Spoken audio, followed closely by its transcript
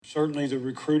Certainly the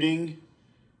recruiting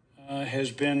has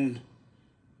been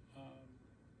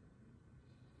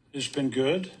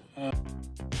good.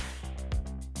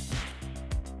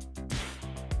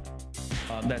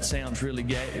 That sounds really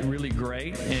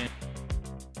great. And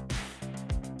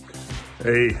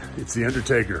hey, it's The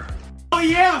Undertaker. Oh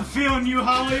yeah, I'm feeling you,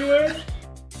 Hollywood.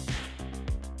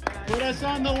 Put us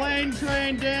on the lane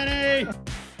train, Danny.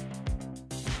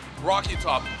 Rocky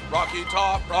Top,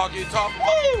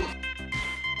 woo!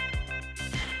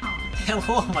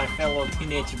 Hello, my fellow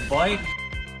teenage boy.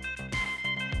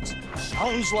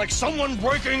 Sounds like someone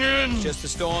breaking in. Just a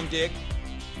storm, Dick.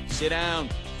 Sit down.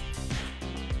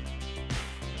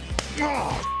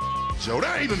 Oh, Joe,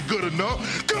 that ain't even good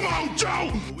enough. Come on,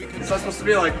 Joe! It's not supposed to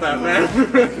be like that,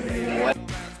 man.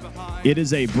 It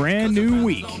is a brand new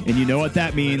week, and you know what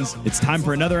that means. It's time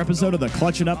for another episode of the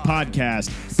Clutching Up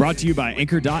Podcast, brought to you by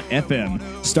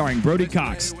Anchor.fm, starring Brody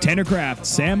Cox, Tanner Kraft,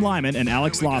 Sam Lyman, and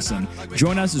Alex Lawson.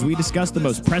 Join us as we discuss the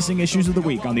most pressing issues of the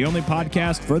week on the only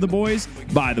podcast for the boys,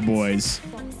 by the boys.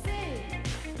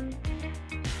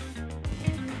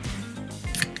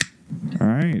 All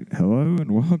right, hello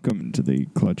and welcome to the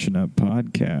Clutching Up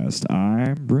Podcast.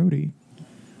 I'm Brody.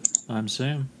 I'm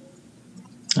Sam.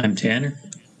 I'm Tanner.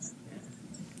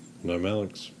 And I'm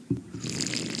Alex.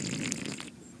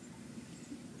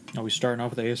 Are we starting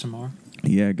off with ASMR?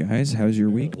 Yeah, guys, how's your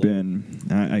week been?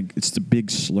 It's the big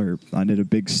slurp. I did a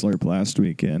big slurp last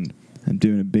weekend. I'm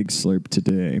doing a big slurp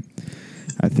today.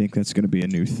 I think that's going to be a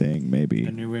new thing, maybe.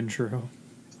 A new intro.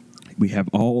 We have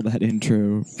all that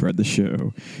intro for the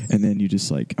show, and then you just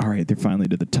like, all right, they're finally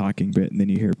to the talking bit, and then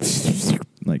you hear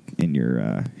like in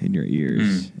your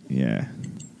ears. Yeah.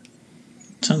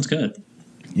 Sounds good.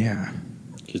 Yeah.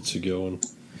 Gets you going.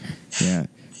 Yeah.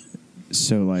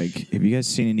 So, like, have you guys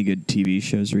seen any good TV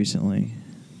shows recently?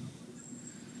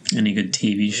 Any good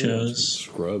TV shows?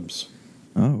 Scrubs.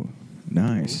 Oh,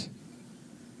 nice.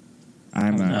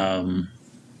 I'm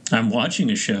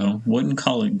watching a show. Wouldn't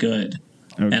call it good.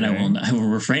 Okay. And I will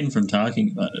refrain from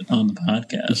talking about it on the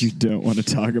podcast. You don't want to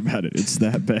talk about it. It's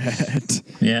that bad.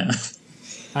 Yeah.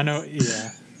 I know, yeah.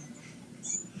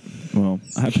 Well,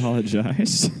 I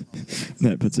apologize.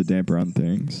 That puts a damper on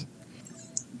things.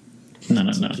 No.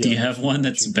 Do you have one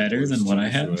that's better than what I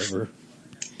have?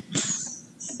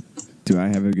 Do I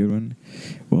have a good one?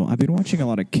 Well, I've been watching a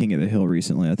lot of King of the Hill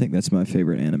recently. I think that's my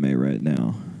favorite anime right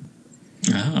now.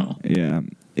 Oh. Yeah.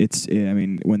 I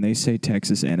mean, when they say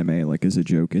Texas anime, like, as a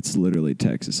joke, it's literally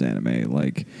Texas anime.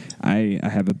 Like, I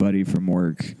have a buddy from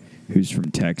work who's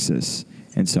from Texas,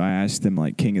 and so I asked them,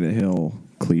 like, King of the Hill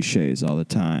cliches all the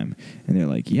time, and they're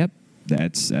like, yep,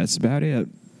 that's about it.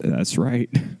 That's right.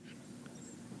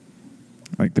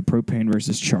 Like, the propane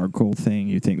versus charcoal thing,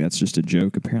 you think that's just a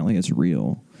joke. Apparently, it's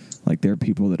real. Like, there are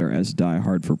people that are as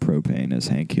diehard for propane as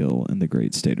Hank Hill in the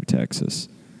great state of Texas.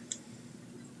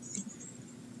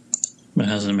 But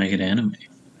how does it make it anime?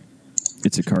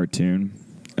 It's a cartoon.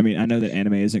 I mean, I know that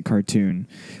anime isn't cartoon,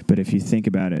 but if you think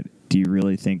about it, do you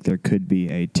really think there could be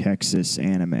a Texas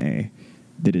anime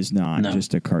that is not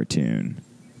just a cartoon?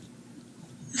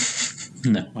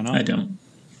 No, I don't.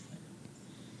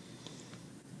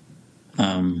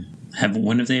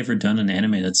 When have they ever done an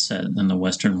anime that's set in the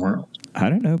Western world? I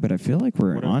don't know, but I feel like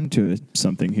we're onto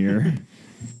something here.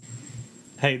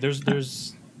 Hey, there's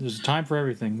a time for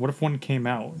everything. What if one came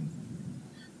out?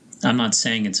 I'm not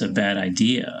saying it's a bad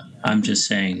idea. I'm just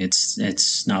saying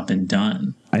it's not been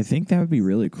done. I think that would be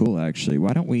really cool, actually.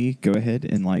 Why don't we go ahead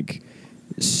and like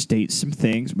state some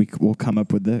things? We'll come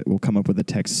up with a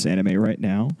Texas anime right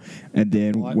now, and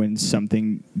then when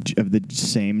something of the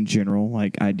same general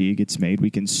like idea gets made,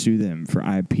 we can sue them for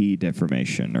IP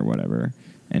defamation or whatever,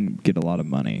 and get a lot of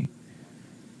money.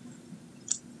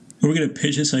 Are we gonna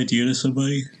pitch this idea to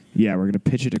somebody? Yeah, we're gonna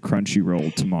pitch it to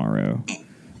Crunchyroll tomorrow.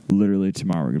 Literally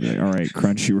tomorrow, we're gonna be like, all right,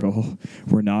 Crunchyroll,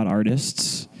 we're not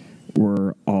artists.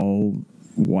 We're all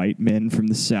white men from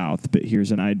the South, but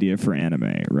here's an idea for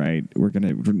anime, right? We're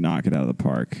gonna knock it out of the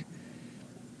park.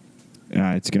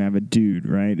 It's gonna have a dude,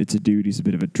 right? It's a dude. He's a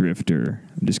bit of a drifter.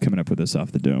 I'm just coming up with this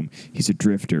off the dome. He's a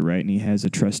drifter, right? And he has a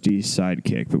trusty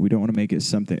sidekick, but we don't want to make it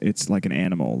something. It's like an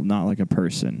animal, not like a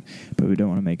person. But we don't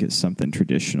want to make it something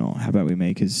traditional. How about we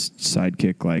make his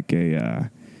sidekick like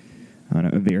a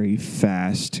very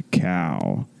fast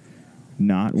cow,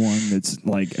 not one that's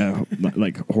like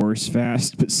horse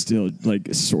fast, but still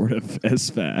like sort of as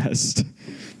fast.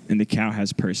 And the cow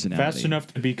has personality. Fast enough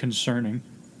to be concerning.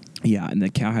 Yeah, and the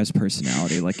cow has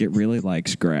personality. Like, it really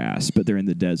likes grass, but they're in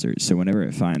the desert. So whenever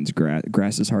it finds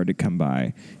grass is hard to come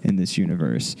by in this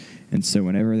universe. And so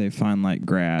whenever they find, like,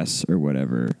 grass or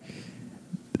whatever,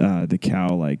 the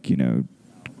cow, like, you know,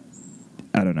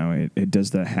 I don't know. It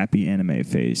does the happy anime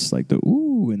face, like the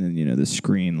ooh, and then the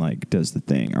screen like does the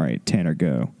thing. All right, Tanner,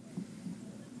 go.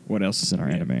 What else is in our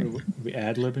anime? We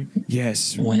ad-libbing?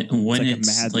 Yes. When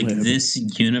it's it's like this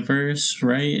universe,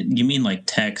 right? You mean like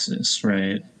Texas,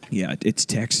 right? Yeah, it's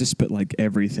Texas, but like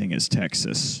everything is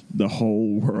Texas. The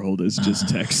whole world is just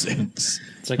Texas.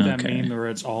 It's like that meme where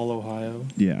it's all Ohio.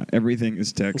 Yeah, everything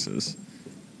is Texas.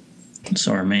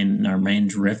 So our main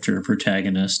drifter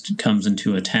protagonist comes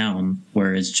into a town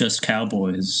where it's just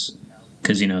cowboys,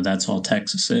 because that's all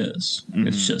Texas is. Mm-hmm.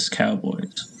 It's just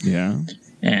cowboys. Yeah.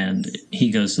 And he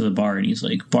goes to the bar and he's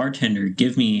like, "Bartender,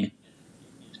 give me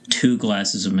 2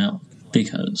 glasses of milk,"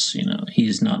 because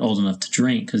he's not old enough to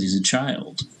drink because he's a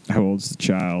child. How old's the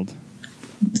child?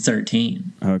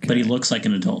 13. Okay. But he looks like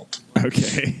an adult.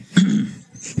 Okay.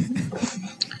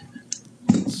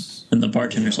 And the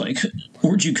bartender's like,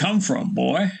 "Where'd you come from,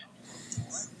 boy?"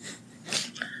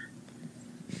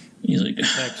 He's like,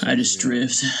 "I just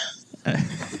drift."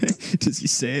 Does he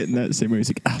say it in that same way? He's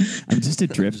like, "I'm just a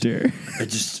drifter." I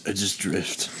just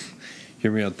drift.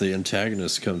 Hear me out. The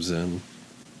antagonist comes in.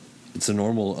 It's a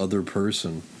normal other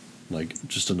person, like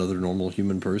just another normal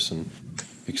human person,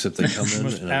 except they come in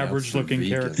Most and average-looking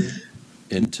character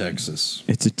in Texas.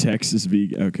 It's a Texas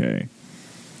vegan. Okay.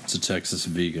 It's a Texas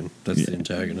vegan. That's the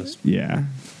antagonist. Yeah.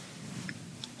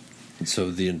 And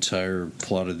so the entire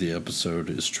plot of the episode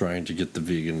is trying to get the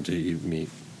vegan to eat meat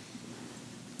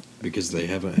because they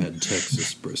haven't had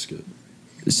Texas brisket.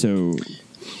 So,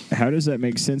 how does that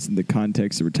make sense in the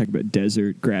context that we're talking about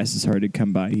desert? Grass is hard to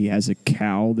come by. He has a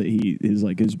cow that he is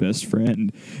like his best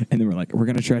friend, and then we're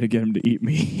going to try to get him to eat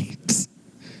meat.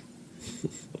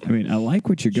 I mean, I like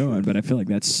what you're going, but I feel like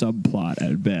that's subplot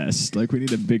at best. Like, we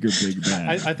need a big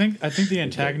bad. I think the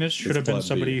antagonist should have been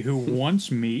somebody who wants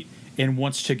meat and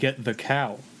wants to get the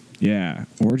cow. Yeah,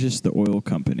 or just the oil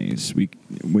companies.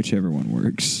 Whichever one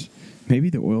works.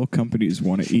 Maybe the oil companies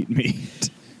want to eat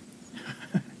meat.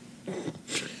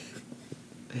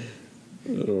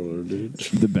 I don't know, dude.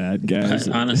 The bad guys.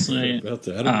 Honestly,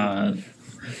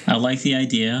 I like the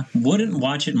idea. Wouldn't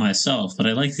watch it myself, but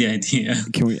I like the idea.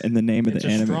 Can we? In the name of the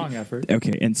anime. Strong effort.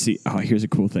 Okay, and see. Oh, here's a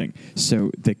cool thing.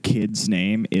 So the kid's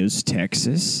name is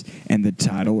Texas, and the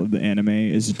title of the anime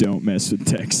is "Don't Mess with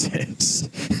Texas."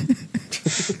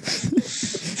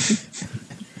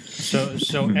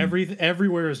 So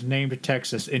everywhere is named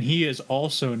Texas, and he is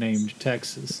also named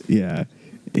Texas. Yeah,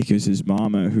 because his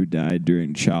mama, who died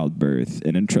during childbirth,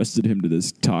 and entrusted him to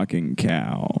this talking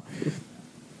cow.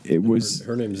 It was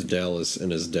her name's Dallas,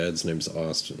 and his dad's name's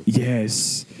Austin.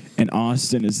 Yes, and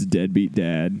Austin is the deadbeat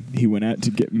dad. He went out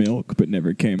to get milk, but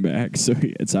never came back. So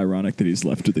it's ironic that he's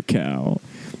left with a cow.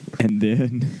 And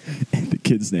then the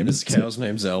kid's name his cow's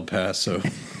name's El Paso.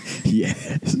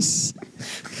 Yes.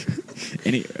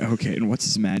 And what's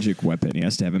his magic weapon? He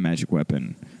has to have a magic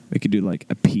weapon. We could do like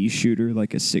a pea shooter,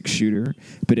 like a 6-shooter,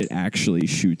 but it actually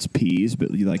shoots peas.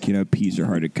 But peas are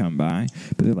hard to come by,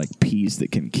 but they're like peas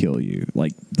that can kill you.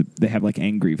 Like they have like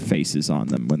angry faces on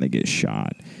them when they get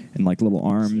shot, and like little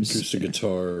arms. He shoots a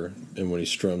guitar, and when he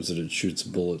strums it, it shoots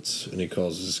bullets, and he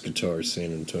calls his guitar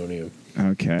San Antonio.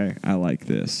 Okay, I like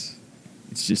this.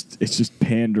 It's just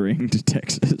pandering to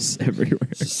Texas everywhere.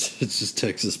 It's just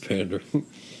Texas pandering.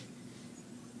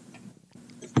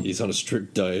 He's on a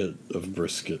strict diet of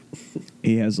brisket.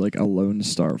 He has like a Lone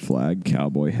Star flag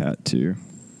cowboy hat too.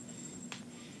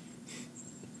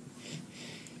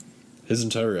 His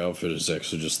entire outfit is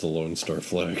actually just the Lone Star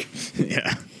flag.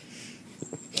 Yeah.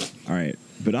 All right,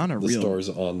 but on a the real, star's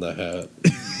on the hat.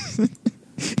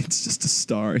 It's just a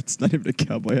star. It's not even a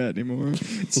cowboy hat anymore.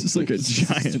 It's just like a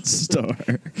giant star.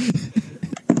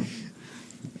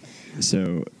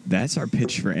 So that's our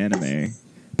pitch for anime.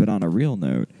 But on a real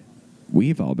note,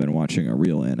 we've all been watching a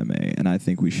real anime, and I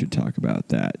think we should talk about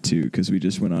that too, because we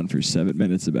just went on for 7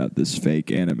 minutes about this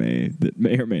fake anime that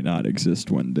may or may not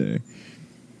exist one day.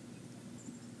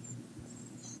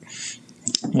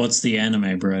 What's the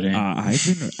anime, Brody?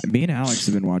 Me and Alex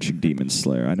have been watching Demon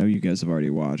Slayer. I know you guys have already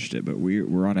watched it, but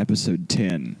we're on episode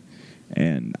 10,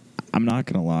 and I'm not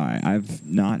gonna lie, I've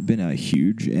not been a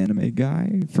huge anime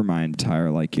guy for my entire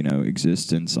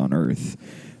existence on Earth,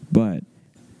 but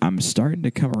I'm starting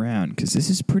to come around because this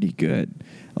is pretty good.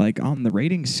 Like on the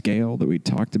rating scale that we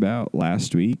talked about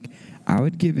last week, I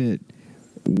would give it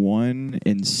 1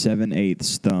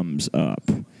 7/8 thumbs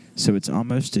up. So it's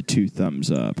almost a 2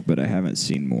 thumbs up, but I haven't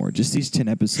seen more. Just these 10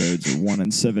 episodes are 1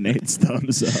 7/8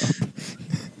 thumbs up.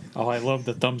 Oh, I love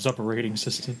the thumbs up rating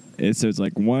system. So it's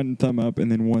like 1 thumb up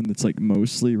and then one that's like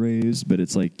mostly raised, but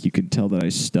it's like you can tell that I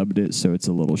stubbed it, so it's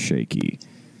a little shaky.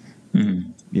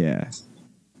 Mm. Yeah.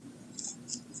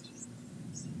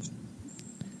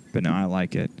 But no, I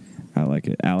like it. I like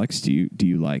it. Alex, do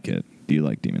you like it? Do you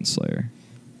like Demon Slayer?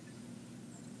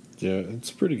 Yeah,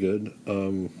 it's pretty good.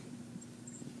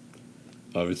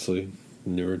 Obviously,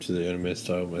 newer to the anime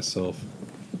style myself.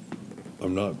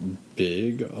 I'm not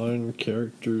big on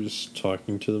characters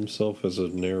talking to themselves as a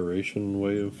narration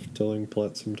way of telling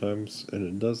plot sometimes, and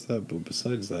it does that, but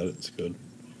besides that, it's good.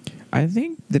 I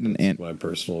think that my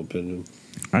personal opinion.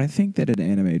 I think that an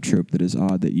anime trope that is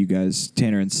odd that you guys,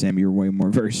 Tanner and Sam, you're way more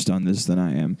versed on this than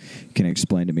I am, can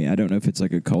explain to me. I don't know if it's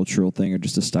like a cultural thing or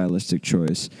just a stylistic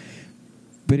choice,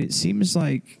 but it seems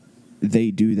like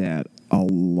they do that a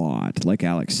lot, like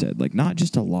Alex said. Like, not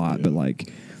just a lot, but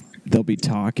like they'll be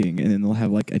talking and then they'll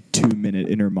have like a 2-minute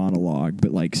inner monologue,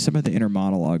 but like some of the inner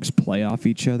monologues play off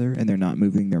each other and they're not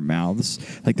moving their mouths.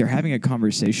 Like they're having a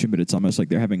conversation, but it's almost like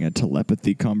they're having a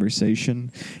telepathy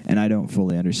conversation, and I don't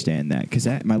fully understand that because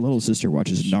my little sister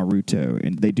watches Naruto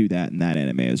and they do that in that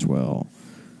anime as well.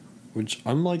 Which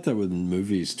I'm like that with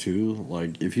movies too.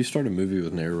 Like if you start a movie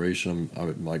with narration,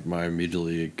 I'm like my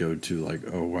immediately go to like,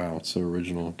 oh wow, it's so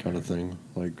original kind of thing.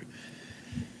 Like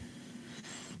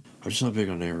I'm just not big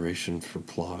on narration for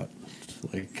plot.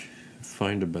 Like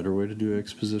find a better way to do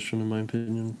exposition in my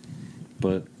opinion.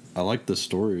 But I like the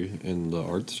story and the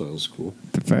art style is cool.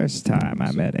 The first time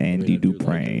I met Andy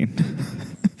Dufresne.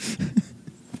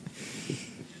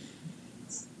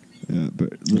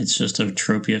 It's just a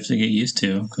trope you have to get used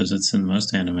to because it's in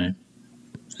most anime,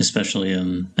 especially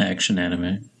in action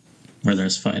anime where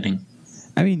there's fighting.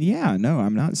 I mean, yeah, no,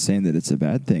 I'm not saying that it's a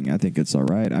bad thing. I think it's all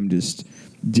right. I'm just,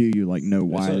 do you like know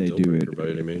why they do it? By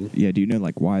any means. Yeah, do you know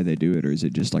like why they do it, or is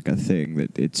it just like a thing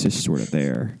that it's just sort of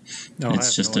there? No,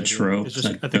 it's just a trope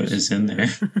that is in there.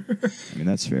 I mean,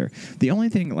 that's fair. The only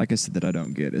thing, like I said, that I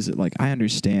don't get is that like I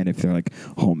understand if they're like,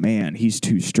 oh man, he's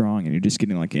too strong, and you're just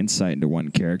getting like insight into one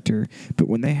character. But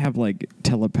when they have like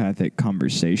telepathic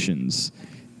conversations,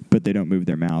 but they don't move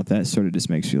their mouth, that sort of just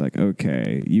makes you like,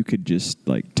 okay, you could just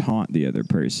like taunt the other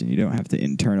person. You don't have to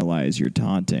internalize your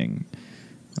taunting.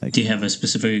 Like, do you have a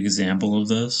specific example of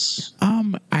this?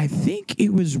 I think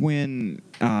it was when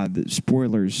the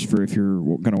spoilers for if you're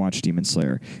going to watch Demon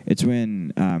Slayer. It's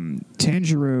when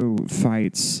Tanjiro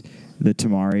fights the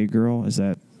Tamari girl. It's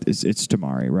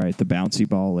Tamari, right? The bouncy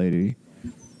ball lady.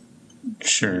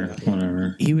 Sure,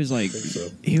 whatever. He was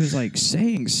like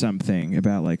saying something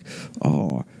about like,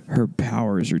 oh, her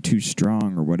powers are too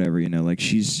strong or whatever, you know, like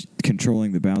she's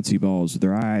controlling the bouncy balls with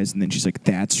her eyes, and then she's like,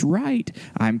 that's right,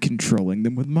 I'm controlling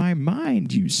them with my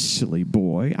mind, you silly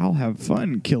boy. I'll have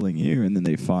fun killing you. And then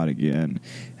they fought again,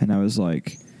 and I was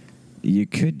like, you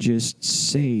could just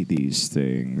say these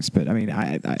things, but I mean,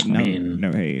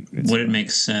 no hate. Would it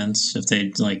make sense if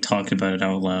they like talked about it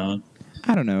out loud?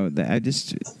 I don't know. I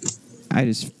just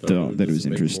thought that it was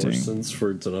interesting. More sense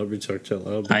for it to not be talked out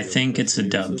loud. I think it's a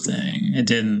dub thing. It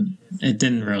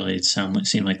didn't really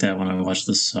seem like that when I watched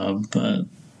the sub, but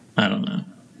I don't know.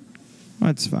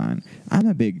 That's fine. I'm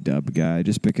a big dub guy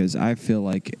just because I feel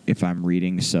like if I'm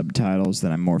reading subtitles,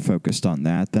 then I'm more focused on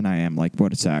that than I am like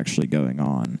what's actually going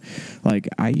on. Like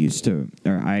I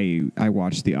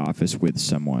watched The Office with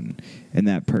someone, and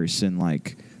that person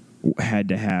like had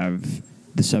to have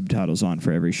the subtitles on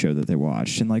for every show that they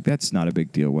watched, and like that's not a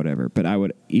big deal, whatever. But I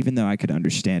would, even though I could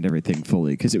understand everything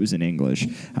fully because it was in English,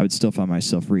 I would still find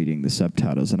myself reading the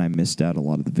subtitles, and I missed out a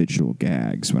lot of the visual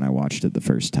gags when I watched it the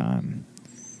first time.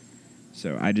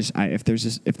 So if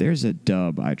there's a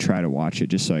dub, I try to watch it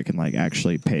just so I can like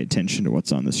actually pay attention to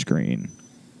what's on the screen.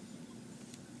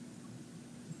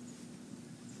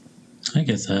 I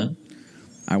get that.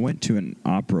 I went to an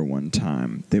opera one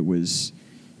time that was.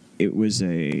 It was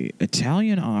a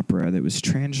Italian opera that was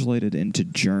translated into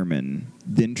German,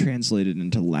 then translated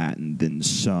into Latin, then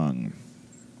sung,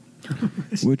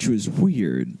 which was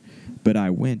weird. But I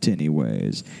went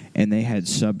anyways, and they had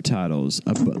subtitles.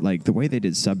 But like the way they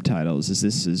did subtitles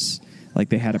is like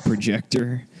they had a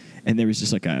projector, and there was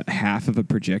just like a half of a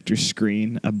projector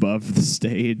screen above the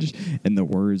stage, and the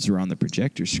words were on the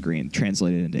projector screen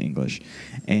translated into English,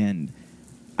 and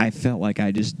I felt like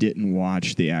I just didn't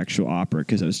watch the actual opera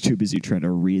because I was too busy trying to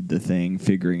read the thing,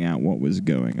 figuring out what was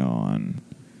going on.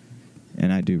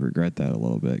 And I do regret that a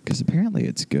little bit because apparently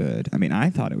it's good. I mean,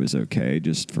 I thought it was okay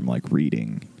just from like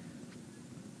reading.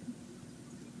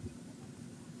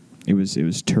 It was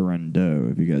Turandot.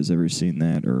 Have you guys ever seen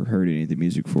that or heard any of the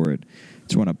music for it?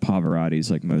 It's one of Pavarotti's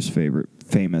like most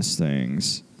famous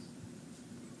things.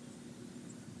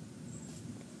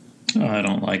 Oh, I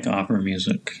don't like opera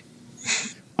music.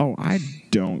 Oh, I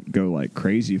don't go like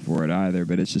crazy for it either,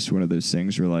 but it's just one of those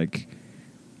things where like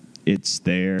it's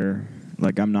there,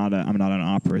 Like I'm not an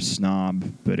opera snob,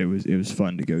 but it was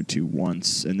fun to go to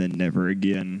once and then never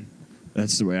again.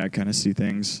 That's the way I kind of see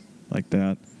things like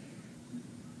that.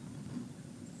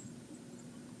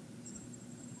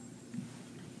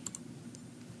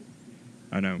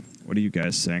 I know. What do you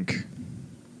guys think?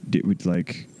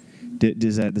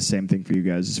 Is that the same thing for you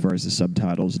guys as far as the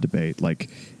subtitles debate? Like,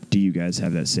 do you guys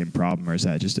have that same problem, or is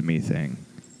that just a me thing?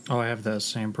 Oh, I have that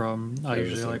same problem. I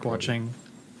usually like watching.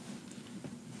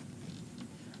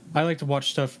 I like to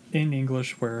watch stuff in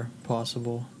English where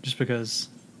possible, just because,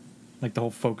 like, the whole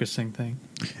focusing thing.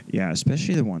 Yeah,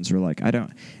 especially the ones where, like,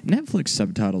 Netflix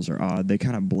subtitles are odd. They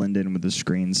kind of blend in with the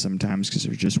screen sometimes because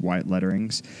they're just white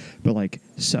letterings. But, like,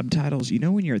 subtitles,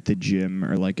 when you're at the gym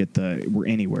or, like, or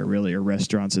anywhere, really, or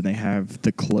restaurants, and they have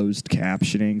the closed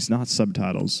captionings, not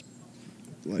subtitles.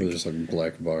 Like, there's like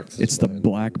black box. It's the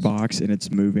black box, and it's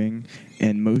moving.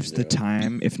 And most of the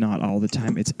time, if not all the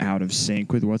time, it's out of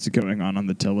sync with what's going on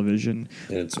the television.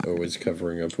 And it's always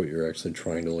covering up what you're actually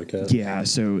trying to look at. Yeah,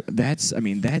 so that's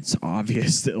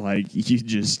obvious that, like, you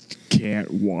just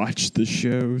can't watch the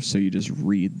show, so you just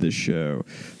read the show.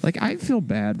 Like, I feel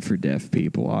bad for deaf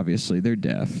people. Obviously, they're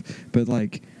deaf. But,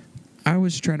 like, I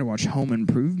was trying to watch Home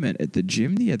Improvement at the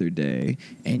gym the other day,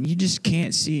 and you just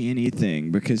can't see anything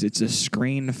because it's a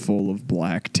screen full of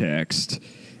black text.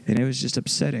 And it was just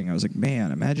upsetting. I was like,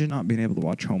 man, imagine not being able to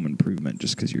watch Home Improvement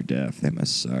just because you're deaf. That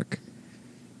must suck.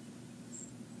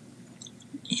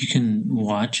 You can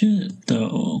watch it,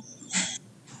 though.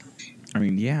 I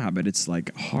mean, yeah, but it's,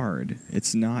 like, hard.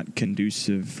 It's not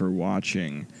conducive for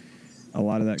watching. A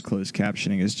lot of that closed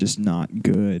captioning is just not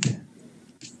good.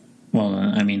 Well,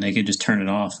 I mean, they could just turn it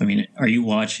off. I mean, are you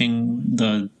watching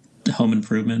the Home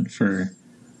Improvement for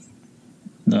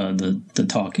the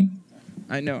talking?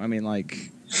 I know. I mean,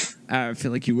 like, I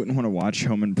feel like you wouldn't want to watch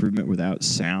Home Improvement without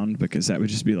sound because that would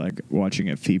just be like watching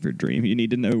a fever dream. You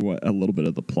need to know what a little bit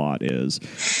of the plot is,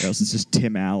 or else it's just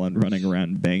Tim Allen running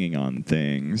around banging on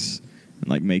things and,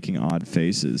 like, making odd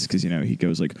faces because, he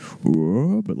goes like,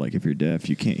 whoa, but, like, if you're deaf,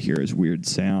 you can't hear his weird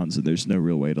sounds, and there's no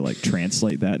real way to, like,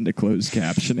 translate that into closed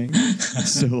captioning.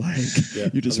 So,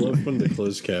 like, you just... I love when the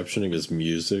closed captioning is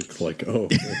music, like, oh,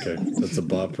 okay, that's a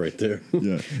bop right there.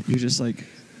 Yeah. You're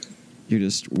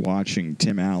just watching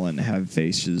Tim Allen have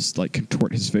faces, like,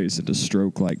 contort his face into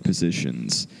stroke-like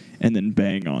positions and then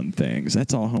bang on things.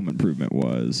 That's all Home Improvement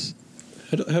was.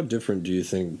 How different do you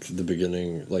think the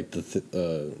beginning, like,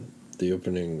 the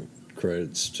opening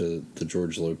credits to the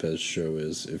George Lopez show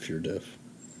is if you're deaf?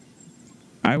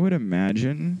 I would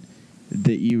imagine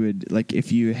that you would, like,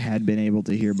 if you had been able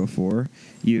to hear before,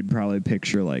 you'd probably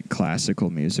picture, like,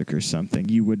 classical music or something.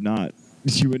 You would not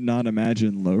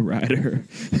imagine Lowrider.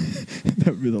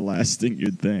 That would be the last thing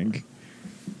you'd think.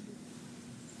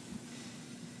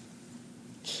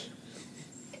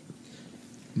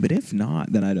 But if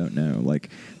not, then I don't know. Like,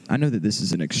 I know that this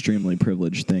is an extremely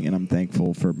privileged thing, and I'm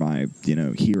thankful for my,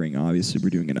 hearing. Obviously, we're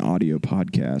doing an audio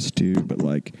podcast, too. But,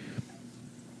 like,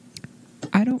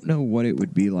 I don't know what it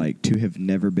would be like to have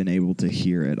never been able to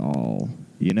hear at all.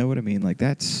 You know what I mean? Like,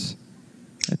 that's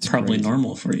probably crazy.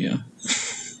 Normal for you.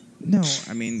 No,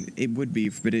 I mean, it would be,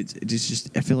 but it's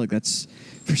just, I feel like that's,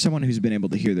 for someone who's been able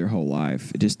to hear their whole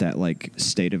life, just that, like,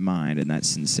 state of mind and that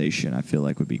sensation, I feel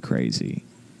like would be crazy.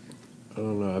 I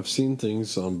don't know. I've seen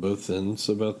things on both ends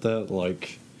about that,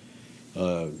 like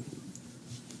where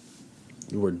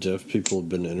deaf people have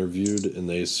been interviewed and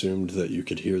they assumed that you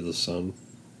could hear the sun.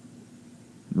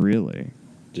 Really?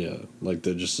 Yeah, like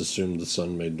they just assumed the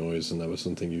sun made noise and that was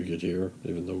something you could hear,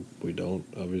 even though we don't,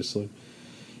 obviously.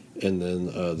 And then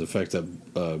the fact that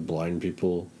blind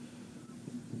people,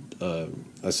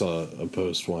 I saw a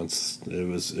post once. It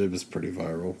was pretty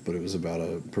viral, but it was about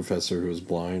a professor who was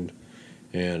blind.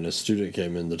 And a student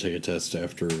came in to take a test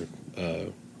after,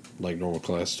 like, normal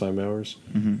class time hours,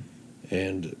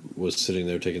 and was sitting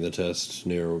there taking the test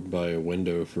nearby a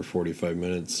window for 45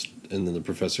 minutes. And then the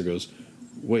professor goes,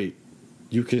 "Wait,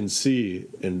 you can see,"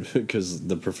 and because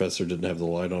the professor didn't have the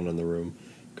light on in the room,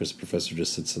 because the professor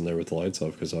just sits in there with the lights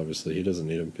off, because obviously he doesn't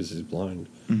need them because he's blind.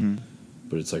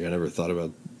 But it's like I never thought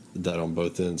about that on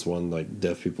both ends. One, like,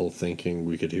 deaf people thinking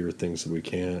we could hear things that we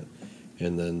can't.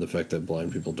 And then the fact that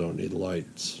blind people don't need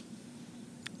lights.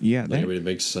 Yeah, like, I mean, it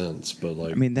makes sense, but,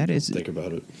 like, I mean, that is, think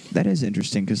about it. That is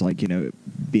interesting because, like,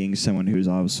 being someone who's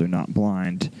also not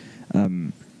blind,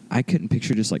 I couldn't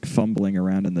picture just, like, fumbling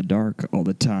around in the dark all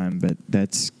the time, but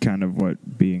that's kind of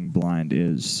what being blind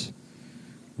is.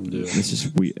 Yeah. It's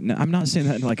just weird. No, I'm not saying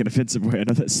that in, like, an offensive way. I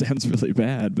know that sounds really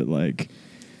bad, but, like,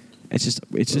 it's just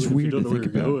weird to think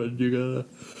about. Going,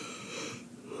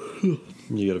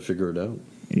 you gotta figure it out.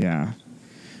 Yeah.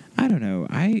 I don't know.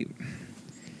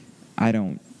 I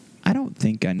don't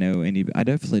think I know any. I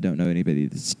definitely don't know anybody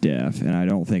that's deaf, and I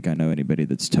don't think I know anybody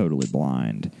that's totally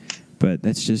blind. But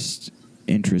that's just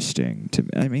interesting to me.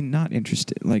 I mean, not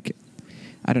interesting. Like,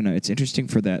 I don't know. It's interesting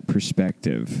for that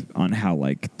perspective on how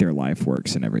like their life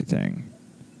works and everything.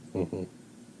 Mm-hmm.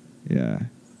 Yeah.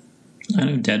 I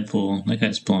know Deadpool. That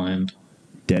guy's blind.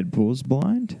 Deadpool's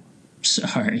blind?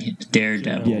 Sorry,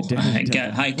 Daredevil. Yeah,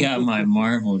 Daredevil. I got my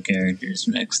Marvel characters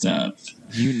mixed up.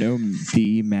 You know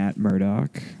the Matt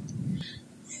Murdock?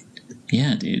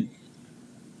 Yeah, dude.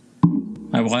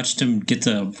 I watched him get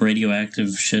the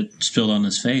radioactive shit spilled on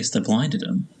his face that blinded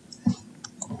him.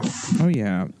 Oh,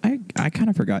 yeah. I kind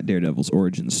of forgot Daredevil's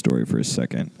origin story for a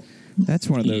second. That's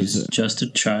one of those... He's just a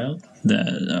child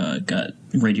that got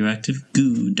radioactive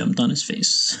goo dumped on his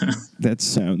face. That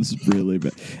sounds really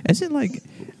bad. Is it like...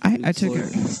 I took... Like,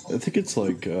 I think it's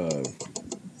like...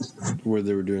 where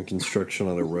they were doing construction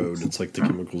on a road. It's like the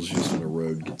chemicals used on a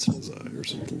road gets in his eye or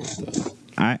something like that.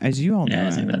 As you all know... Yeah,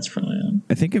 I think that's probably it.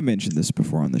 I think I've mentioned this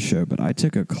before on the show, but I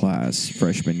took a class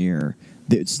freshman year.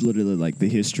 It's literally like the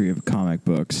history of comic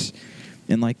books.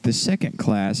 In like the second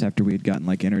class, after we had gotten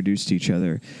like introduced to each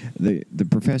other, the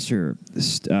professor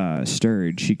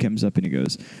Sturge, she comes up and he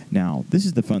goes, "Now this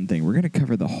is the fun thing. We're going to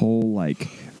cover the whole like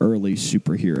early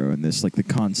superhero and this like the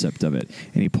concept of it."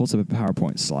 And he pulls up a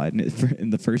PowerPoint slide,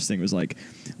 and the first thing was like,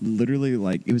 literally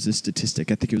like it was a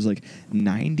statistic. I think it was like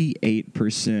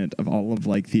 98% of all of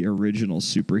like the original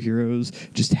superheroes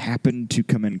just happened to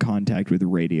come in contact with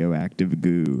radioactive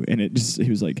goo, and he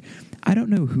was like, "I don't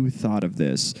know who thought of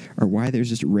this or why there's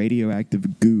just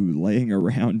radioactive goo laying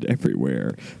around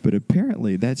everywhere, but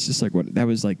apparently that's just like that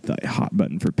was like the hot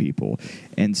button for people."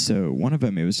 And so one of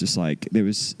them, it was just like it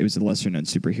was a lesser known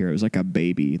superhero. It was like a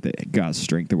baby that got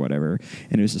strength or whatever,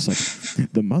 and it was just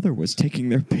like the mother was taking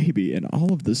their baby, and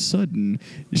all of the sudden,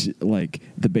 like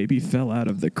the baby fell out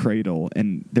of the cradle,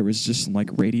 and there was just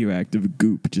like radioactive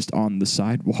goop just on the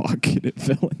sidewalk, and it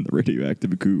fell in the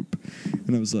radioactive goop,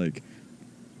 and I was like,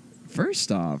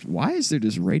 first off, why is there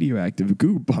just radioactive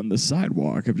goop on the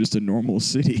sidewalk of just a normal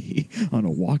city on a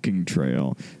walking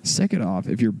trail? Second off,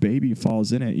 if your baby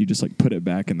falls in it, you just like put it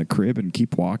back in the crib and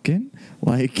keep walking?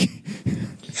 Like...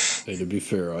 Hey, to be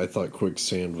fair, I thought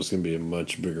quicksand was going to be a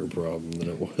much bigger problem than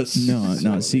it was.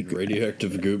 No, see...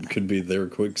 radioactive goop could be their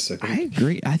quicksand. I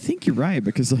agree. I think you're right,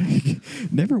 because like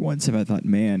never once have I thought,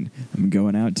 man, I'm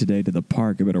going out today to the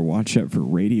park, I better watch out for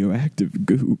radioactive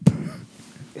goop.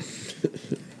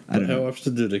 How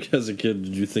often as a kid,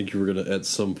 did you think you were going to, at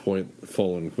some point,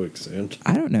 fall in quicksand?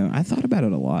 I don't know. I thought about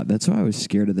it a lot. That's why I was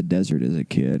scared of the desert as a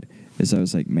kid. Is I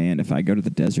was like, man, if I go to the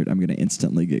desert, I'm going to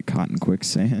instantly get caught in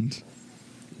quicksand.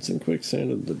 Isn't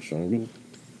quicksand in the jungle?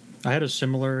 I had a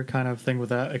similar kind of thing with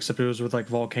that, except it was with like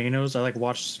volcanoes. I like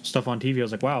watched stuff on TV. I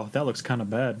was like, wow, that looks kind of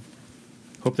bad.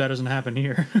 Hope that doesn't happen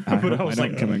here. I hope I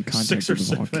don't come in contact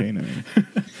with a volcano.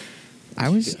 I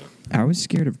was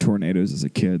scared of tornadoes as a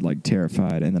kid, like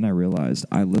terrified, and then I realized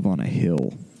I live on a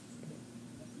hill.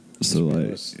 So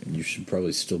like, you should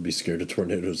probably still be scared of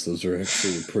tornadoes. Those are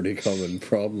actually a pretty common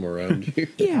problem around here.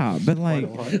 Yeah, but like,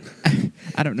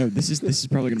 I don't know. This is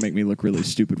probably gonna make me look really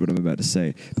stupid what I'm about to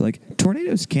say. But like,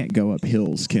 tornadoes can't go up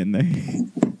hills, can they?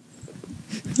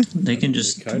 They can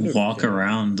just walk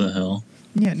around the hill.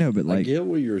 Yeah, no, but like, I get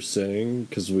what you're saying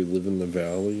because we live in the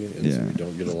valley and so we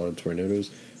don't get a lot of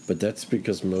tornadoes. But that's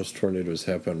because most tornadoes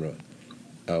happen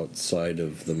outside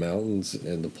of the mountains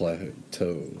and the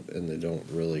plateau, and they don't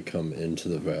really come into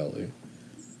the valley.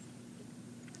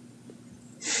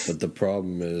 But the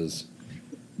problem is,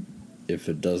 if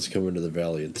it does come into the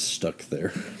valley, it's stuck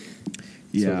there.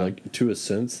 Yeah. So, like, to a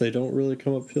sense, they don't really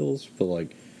come up hills, but,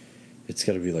 like, it's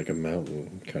got to be like a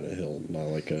mountain kind of hill, not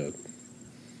like a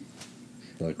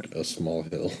small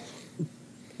hill.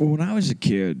 Well, when I was a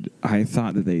kid, I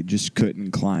thought that they just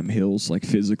couldn't climb hills. Like,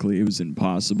 physically, it was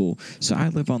impossible. So I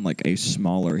live on, like, a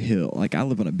smaller hill. Like, I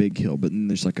live on a big hill, but then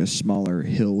there's, like, a smaller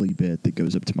hilly bit that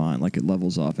goes up to mine. Like, it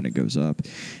levels off and it goes up.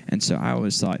 And so I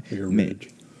always thought...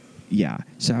 Yeah.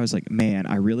 So I was like, man,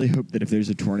 I really hope that if there's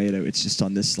a tornado, it's just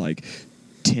on this, like,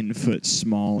 10-foot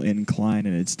small incline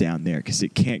and it's down there because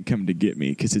it can't come to get me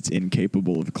because it's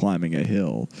incapable of climbing a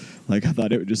hill. Like, I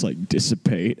thought it would just, like,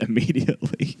 dissipate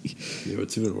immediately. Yeah,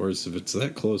 it's even worse. If it's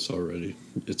that close already,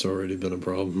 it's already been a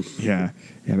problem. Yeah,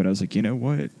 but I was like, you know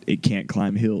what? It can't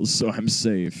climb hills, so I'm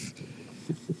safe.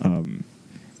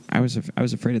 I was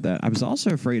afraid of that. I was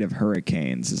also afraid of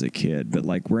hurricanes as a kid, but,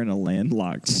 like, we're in a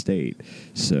landlocked state,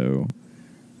 so...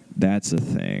 That's a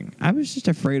thing. I was just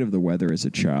afraid of the weather as a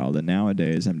child, and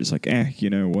nowadays I'm just like,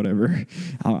 whatever.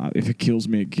 If it kills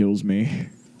me, it kills me.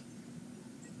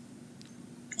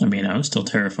 I mean, I was still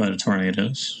terrified of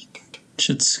tornadoes.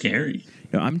 Shit's scary.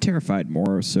 You know, I'm terrified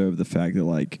more so of the fact that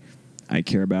like I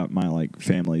care about my like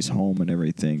family's home and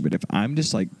everything, but if I'm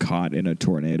just like caught in a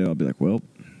tornado, I'll be like, well,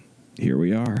 here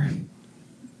we are.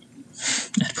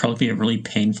 That'd probably be a really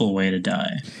painful way to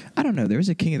die. I don't know. There was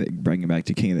a King of the bringing it back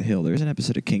to King of the Hill. There was an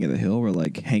episode of King of the Hill where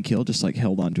like Hank Hill just like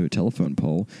held onto a telephone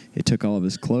pole. It took all of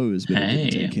his clothes, but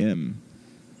it didn't take him.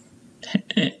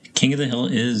 King of the Hill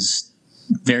is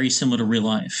very similar to real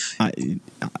life.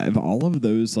 Of all of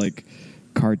those like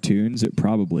cartoons, it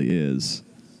probably is.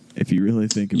 If you really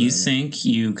think about it. You think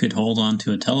you could hold on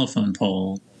to a telephone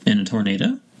pole in a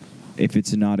tornado? If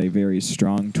it's not a very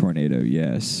strong tornado,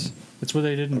 yes. That's what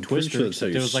they did in Twister.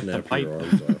 It was like the pipe.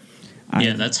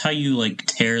 Yeah, that's how you like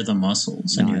tear the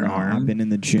muscles in your arm. I've been in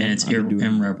the gym. And it's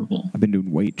irreparable. I've been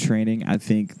doing weight training. I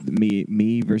think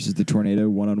me versus the tornado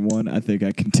one-on-one, I think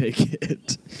I can take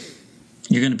it.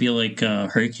 You're going to be like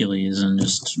Hercules and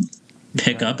just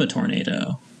pick up a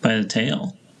tornado by the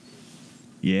tail.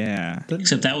 Yeah.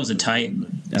 Except that was a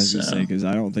Titan. I was going to say, because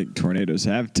I don't think tornadoes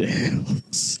have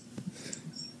tails.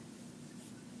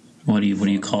 What do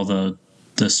you call the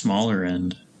smaller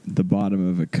end? The bottom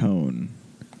of a cone.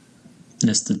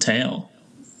 It's the tail.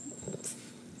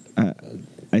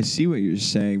 I see what you're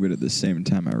saying, but at the same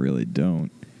time, I really don't.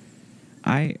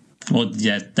 Well,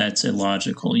 yeah, that's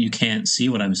illogical. You can't see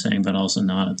what I'm saying, but also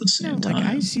not at the same time.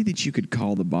 I see that you could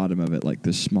call the bottom of it like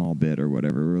the small bit or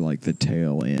whatever, or like the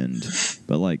tail end.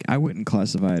 But like, I wouldn't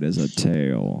classify it as a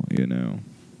tail, you know.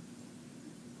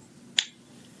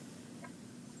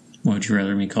 What would you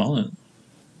rather me call it?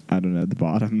 I don't know. The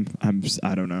bottom. I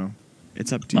don't know.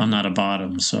 It's up to you. I'm not a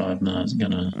bottom, so I'm not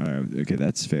gonna. Okay,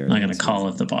 that's fair. I'm not gonna call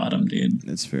it the bottom, dude.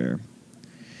 That's fair.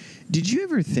 Did you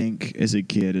ever think as a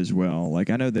kid as well? Like,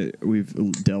 I know that we've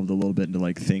delved a little bit into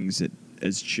like things that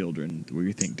as children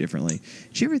we think differently.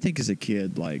 Did you ever think as a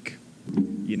kid, like,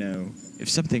 you know, if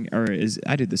something,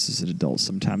 I did this as an adult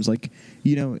sometimes, like,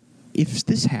 you know, if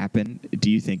this happened, do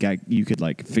you think you could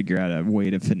like figure out a way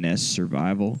to finesse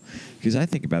survival? Because I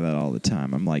think about that all the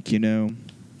time. I'm like, you know,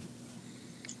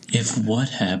 if what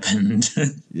happened?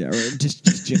 Yeah, or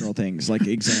just general things like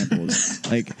examples.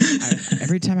 Like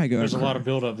every time I go, there's a lot of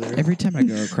build up there. Every time I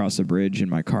go across a bridge in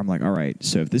my car, I'm like, all right,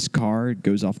 so if this car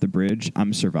goes off the bridge,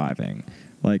 I'm surviving.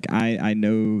 Like I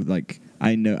know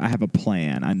I have a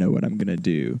plan. I know what I'm gonna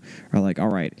do. Or like, all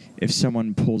right, if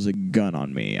someone pulls a gun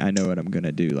on me, I know what I'm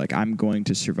gonna do. Like, I'm going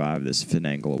to survive this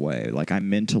finagle away. Like, I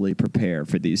mentally prepare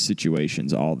for these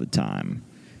situations all the time.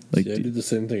 Like, I do the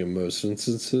same thing in most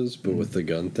instances, but with the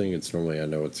gun thing, it's normally I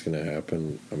know what's going to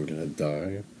happen. I'm going to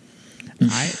die.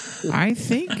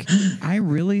 I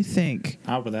really think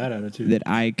out with that attitude that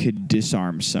I could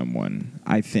disarm someone.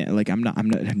 I think, like, I'm not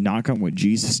knock on wood.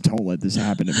 Jesus, don't let this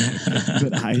happen to me.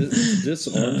 But I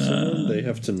disarm someone. They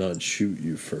have to not shoot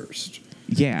you first.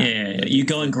 Yeah. You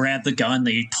go and grab the gun,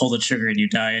 they pull the trigger, and you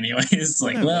die anyway. It's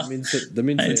like, well, that means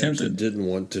they actually didn't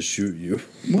want to shoot you.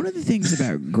 One of the things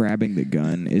about grabbing the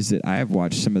gun is that I have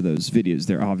watched some of those videos.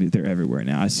 They're everywhere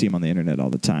now. I see them on the internet all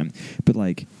the time. But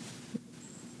like,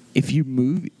 if you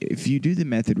do the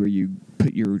method where you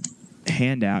put your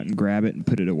hand out and grab it and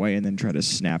put it away, and then try to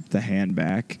snap the hand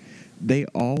back, they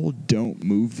all don't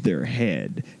move their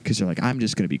head because they're like, I'm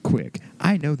just going to be quick.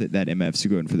 I know that MF's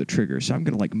going for the trigger, so I'm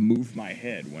going to like move my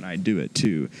head when I do it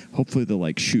too. Hopefully they'll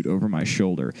like shoot over my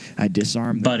shoulder. I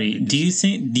disarm them. Buddy, do you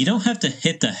think you don't have to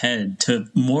hit the head to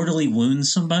mortally wound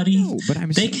somebody? No, but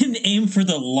they can aim for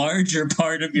the larger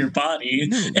part of your body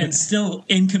and still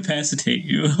incapacitate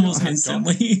you almost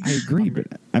instantly. I agree, but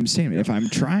I'm saying if I'm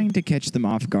trying to catch them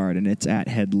off guard and it's at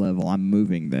head level, I'm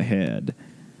moving the head.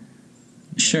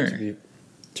 Sure.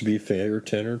 To be fair,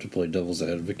 Tanner, to play devil's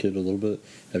advocate a little bit,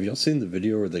 have y'all seen the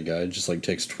video where the guy just like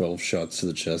takes 12 shots to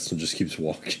the chest and just keeps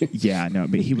walking? Yeah, no,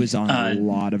 but he was on a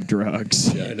lot of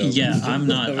drugs. Yeah, I know. Yeah, I'm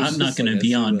not going to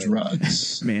be on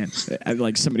drugs. Man,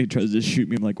 like somebody tries to shoot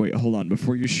me, I'm like, wait, hold on,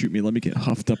 before you shoot me, let me get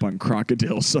huffed up on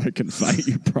crocodile so I can fight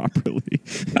you properly.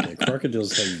 Yeah,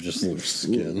 crocodiles how you just lose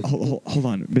skin. Hold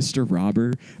on, Mr.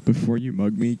 Robber, before you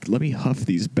mug me, let me huff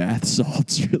these bath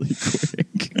salts really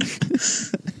quick.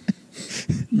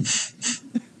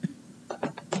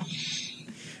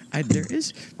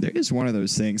 There is one of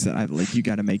those things that I like. You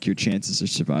got to make your chances of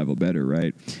survival better,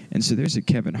 right? And so there's a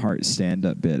Kevin Hart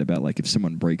stand-up bit about like if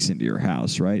someone breaks into your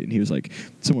house, right? And he was like,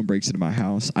 someone breaks into my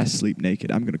house, I sleep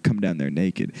naked. I'm gonna come down there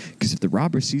naked because if the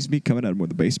robber sees me coming at him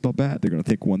with a baseball bat, they're gonna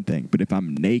think one thing. But if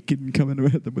I'm naked and coming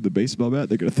at them with a baseball bat,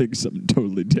 they're gonna think something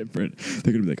totally different.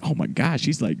 They're gonna be like, oh my gosh,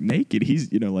 he's like naked. He's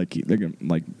they're gonna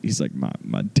like he's like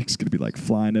my dick's gonna be like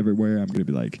flying everywhere. I'm gonna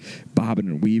be like bobbing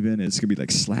and weaving. And it's gonna be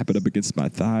like slapping up against my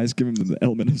thighs, giving them the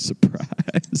element of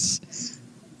surprise.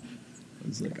 I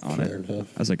was like, Fair enough.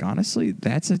 I was like, honestly,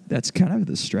 that's kind of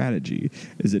the strategy.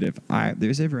 Is that if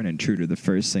there's ever an intruder, the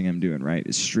first thing I'm doing, right,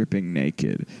 is stripping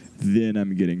naked. Then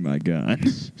I'm getting my gun,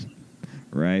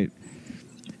 right?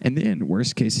 And then,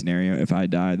 worst case scenario, if I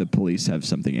die, the police have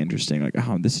something interesting, like,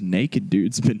 oh, this naked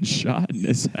dude's been shot in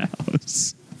his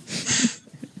house.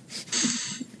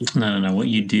 No. What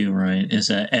you do, right, is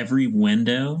at every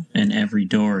window and every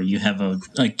door, you have a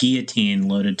guillotine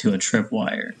loaded to a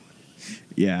tripwire.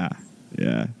 Yeah.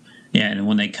 Yeah, and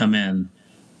when they come in,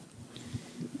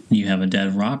 you have a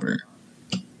dead robber.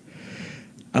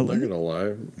 I'm not gonna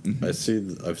lie. I've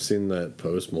seen that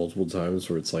post multiple times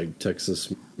where it's like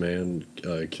Texas man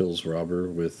kills robber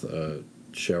with a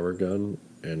shower gun,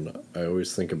 and I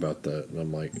always think about that, and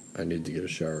I'm like, I need to get a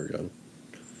shower gun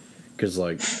because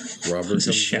like robber It's a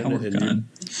comes shower in and gun.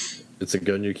 it's a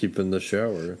gun you keep in the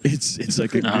shower. It's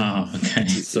like a okay.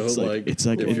 So it's like if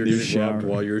in you're your getting robbed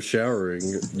shower. while you're showering,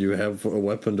 you have a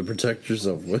weapon to protect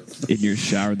yourself with. In your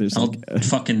shower, there's I'll like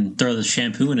fucking throw the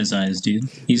shampoo in his eyes, dude.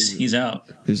 He's out.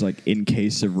 there's like in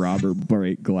case of robber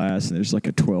break glass, and there's like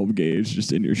a 12 gauge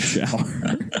just in your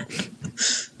shower.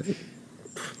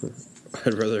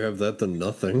 I'd rather have that than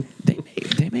nothing.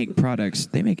 They make products.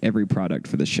 They make every product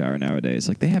for the shower nowadays.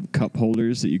 Like they have cup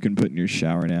holders that you can put in your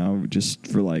shower now, just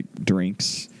for like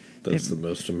drinks. That's the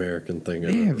most American thing They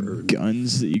I've have ever heard.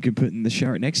 guns that you can put in the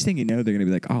shower. Next thing you know, they're gonna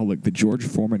be like, "Oh, look, the George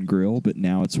Foreman grill, but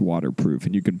now it's waterproof,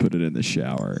 and you can put it in the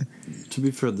shower." To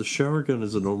be fair, the shower gun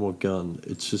is a normal gun.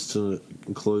 It's just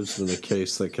enclosed in a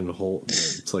case that can hold.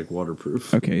 It's like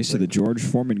waterproof. Okay, so the George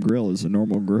Foreman grill is a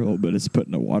normal grill, but it's put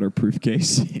in a waterproof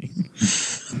casing.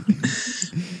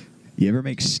 You ever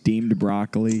make steamed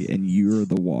broccoli and you're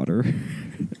the water?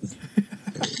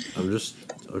 I'm just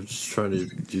trying to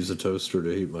use a toaster to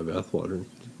heat my bath water.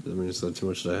 I mean, is that too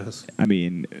much to ask? I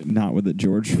mean, not with a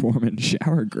George Foreman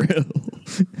shower grill.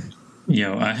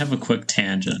 Yo, I have a quick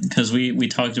tangent because we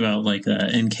talked about like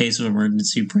in case of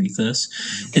emergency, break this.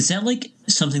 Is that like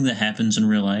something that happens in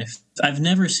real life? I've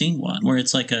never seen one where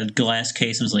it's like a glass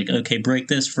case and it's like, okay, break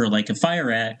this for like a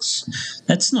fire axe.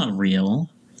 That's not real.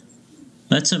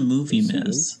 That's a movie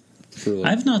myth.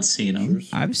 I've not seen them.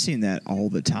 I've seen that all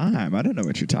the time. I don't know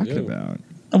what you're talking about.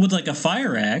 With like a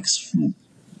fire axe.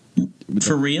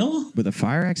 For real? With a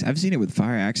fire axe? I've seen it with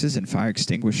fire axes and fire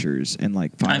extinguishers and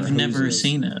like fire I've never hoses.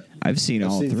 seen it. I've seen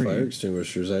all three. Fire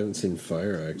extinguishers. I haven't seen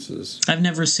fire axes. I've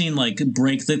never seen like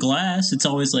break the glass. It's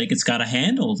always like it's got a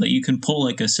handle that you can pull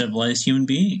like a civilized human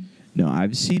being. No,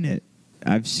 I've seen it.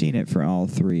 I've seen it for all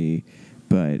three,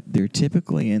 but they're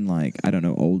typically in like, I don't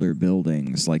know, older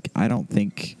buildings. Like I don't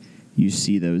think you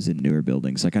see those in newer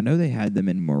buildings. Like I know they had them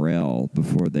in Morel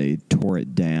before they tore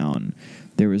it down.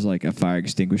 There was like a fire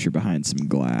extinguisher behind some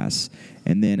glass.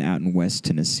 And then out in West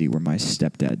Tennessee, where my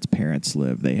stepdad's parents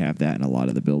live, they have that in a lot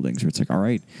of the buildings where it's like, all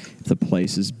right, if the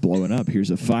place is blowing up,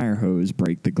 here's a fire hose,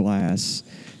 break the glass.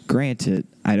 Granted,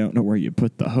 I don't know where you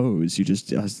put the hose. You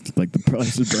just like the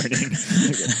place is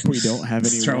burning. Like, we don't have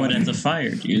any Throw water. it at the fire,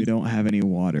 dude. We don't have any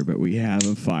water, but we have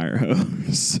a fire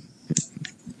hose.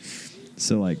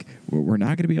 So, like, we're not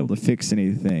going to be able to fix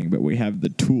anything, but we have the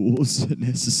tools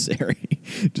necessary,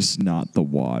 just not the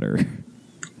water.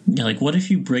 Yeah, like, what if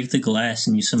you break the glass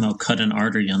and you somehow cut an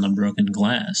artery on the broken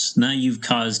glass? Now you've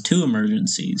caused two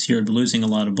emergencies. You're losing a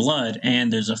lot of blood,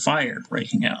 and there's a fire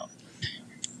breaking out.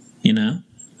 You know?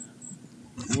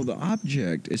 Well, the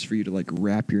object is for you to, like,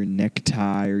 wrap your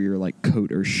necktie or your, like,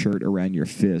 coat or shirt around your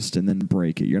fist and then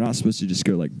break it. You're not supposed to just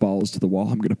go, like, balls to the wall.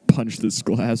 I'm going to punch this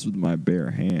glass with my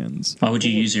bare hands. Why would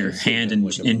you use your hand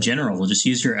in general? Just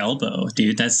use your elbow,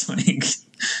 dude. That's like...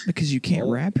 Because you can't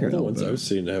wrap your the elbow. ones I've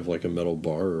seen have, like, a metal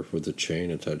bar with a chain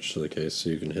attached to the case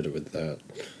so you can hit it with that.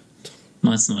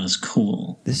 Well, that's not as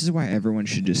cool. This is why everyone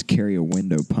should just carry a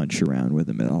window punch around with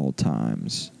them at all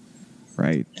times.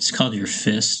 Right? It's called your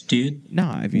fist, dude.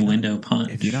 No, if you window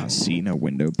punch. If you've not seen a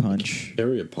window punch,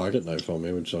 Carry a pocket knife on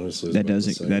me, which honestly is that about the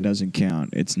doesn't same. that doesn't count.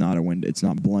 It's not a window. It's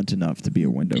not blunt enough to be a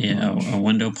window Yeah, punch. a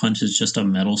window punch is just a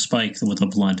metal spike with a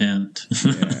blunt end.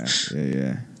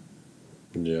 Yeah.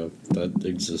 Yeah, that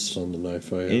exists on the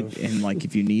knife I have. And like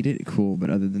if you need it, cool. But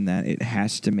other than that, it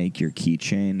has to make your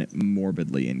keychain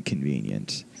morbidly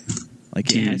inconvenient. Like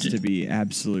Dude. it has to be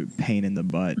absolute pain in the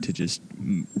butt to just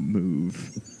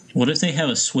move. What if they have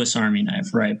a Swiss Army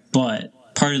knife, right? But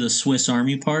part of the Swiss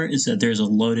Army part is that there's a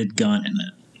loaded gun in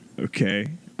it. Okay,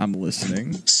 I'm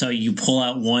listening. So you pull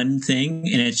out one thing,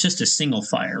 and it's just a single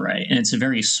fire, right? And it's a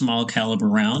very small caliber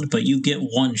round, but you get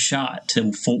one shot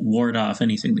to ward off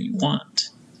anything that you want.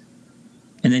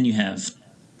 And then you have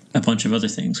a bunch of other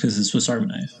things because it's a Swiss Army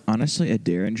knife. Honestly, a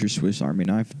Derringer Swiss Army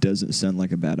knife doesn't sound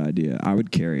like a bad idea. I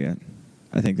would carry it.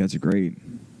 I think that's great.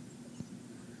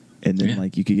 And then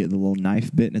like you could get the little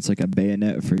knife bit, and it's like a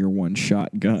bayonet for your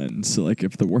one-shot gun. So like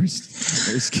if the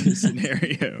worst case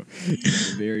scenario,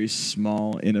 it's a very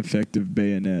small, ineffective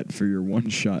bayonet for your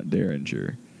one-shot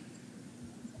Derringer.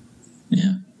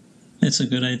 Yeah, it's a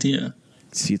good idea.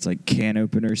 See, it's like can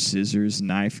opener, scissors,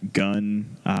 knife,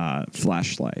 gun,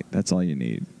 flashlight. That's all you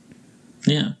need.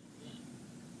 Yeah.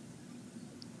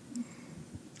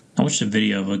 I watched a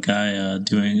video of a guy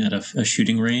doing at a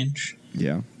shooting range.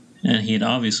 Yeah. And he had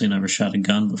obviously never shot a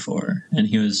gun before, and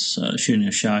he was shooting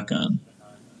a shotgun.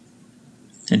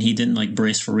 And he didn't like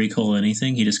brace for recoil or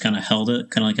anything. He just kind of held it,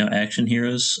 kind of like how action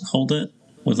heroes hold it,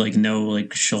 with like no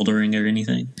like shouldering or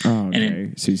anything. Oh, okay.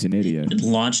 And So he's an idiot. it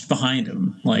launched behind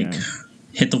him, like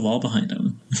hit the wall behind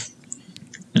him.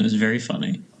 It was very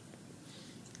funny.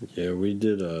 Yeah, we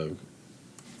did.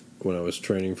 When I was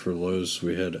training for Lowe's,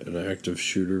 we had an active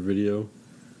shooter video.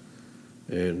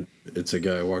 And it's a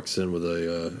guy walks in with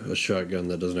a shotgun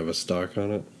that doesn't have a stock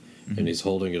on it, and he's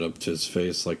holding it up to his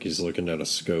face like he's looking at a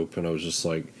scope. And I was just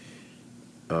like,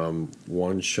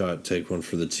 one shot, take one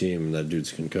for the team, and that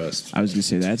dude's concussed. I was gonna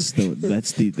say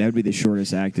that would be the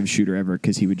shortest active shooter ever,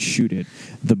 because he would shoot it.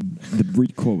 The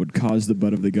recoil would cause the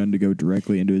butt of the gun to go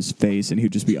directly into his face, and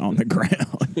he'd just be on the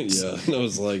ground. Yeah, and I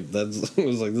was like, this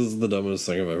is the dumbest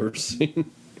thing I've ever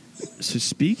seen. So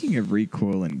speaking of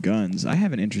recoil and guns, I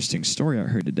have an interesting story I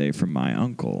heard today from my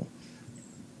uncle.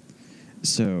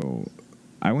 So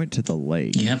I went to the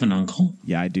lake. You have an uncle?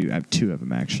 Yeah, I do. I have two of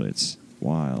them, actually. It's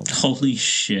wild. Holy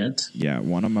shit. Yeah,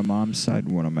 one on my mom's side,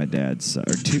 one on my dad's side.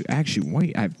 Or two. Actually,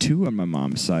 wait, I have two on my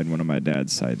mom's side, one on my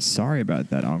dad's side. Sorry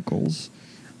about that, uncles.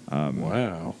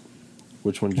 Wow.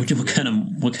 Which one? What would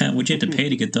you have to pay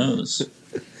to get those?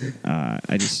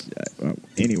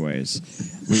 Anyways,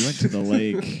 we went to the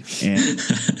lake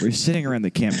and we were sitting around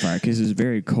the campfire because it was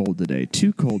very cold today.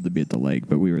 Too cold to be at the lake,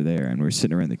 but we were there and we were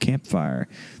sitting around the campfire.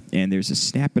 And there's a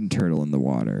snapping turtle in the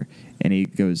water. And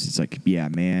he's like, yeah,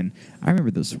 man, I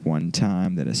remember this one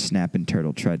time that a snapping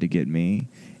turtle tried to get me.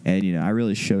 And, I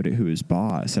really showed it who was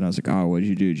boss. And I was like, oh, what did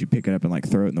you do? Did you pick it up and, like,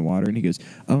 throw it in the water? And he goes,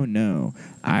 oh, no.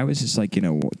 I was just, like,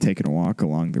 taking a walk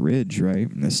along the ridge, right?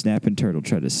 And the snapping turtle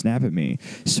tried to snap at me.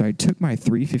 So I took my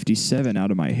 .357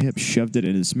 out of my hip, shoved it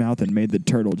in his mouth, and made the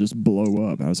turtle just blow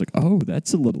up. I was like, oh,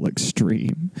 that's a little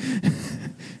extreme.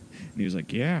 And he was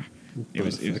like, yeah. He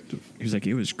was like,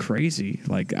 it was crazy.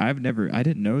 Like, I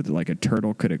didn't know that, like, a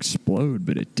turtle could explode,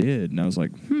 but it did. And I was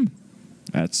like,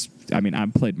 I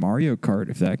played Mario Kart,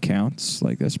 if that counts.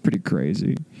 Like, that's pretty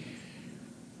crazy.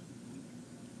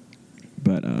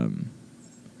 But,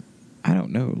 I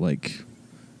don't know. Like,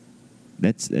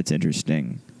 that's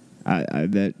interesting.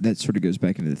 That sort of goes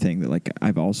back into the thing that, like,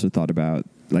 I've also thought about,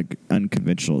 like,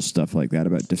 unconventional stuff like that,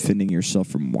 about defending yourself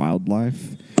from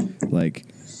wildlife. Like,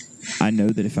 I know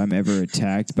that if I'm ever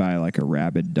attacked by, like, a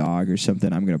rabid dog or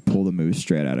something, I'm going to pull the move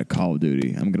straight out of Call of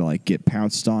Duty. I'm going to, like, get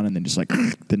pounced on and then just, like,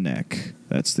 the neck.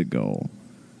 That's the goal.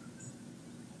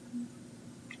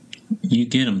 You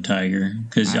get them, Tiger,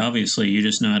 because obviously you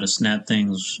just know how to snap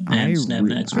things and snap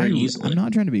necks very easily. I'm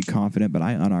not trying to be confident, but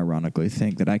I unironically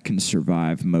think that I can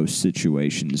survive most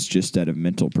situations just out of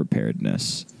mental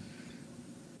preparedness.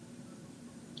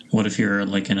 What if you're,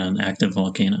 like, in an active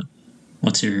volcano?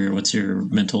 What's your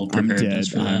mental preparedness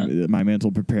for that? My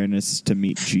mental preparedness is to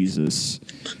meet Jesus.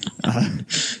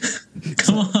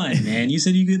 Come on, man. You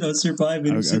said you could survive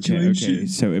in a situation. Okay.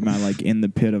 So am I, like, in the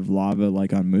pit of lava,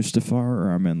 like, on Mustafar,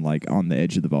 or I'm in, like, on the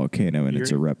edge of the volcano and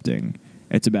it's erupting?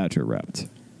 It's about to erupt.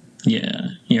 Yeah,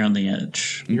 you're on the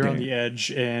edge. You're on the edge,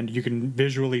 and you can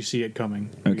visually see it coming.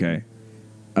 Okay.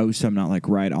 Oh, so I'm not, like,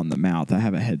 right on the mouth. I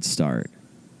have a head start.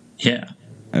 Yeah.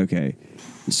 Okay.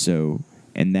 So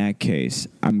in that case,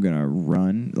 I'm going to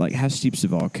run. Like, how steep's the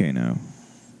volcano?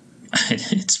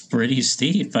 It's pretty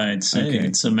steep, I'd say. Okay.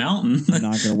 It's a mountain. I'm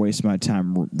not going to waste my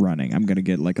time running. I'm going to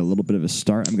get, like, a little bit of a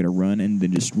start. I'm going to run and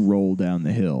then just roll down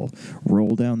the hill.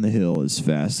 Roll down the hill as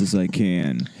fast as I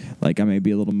can. Like, I may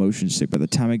be a little motion sick. By the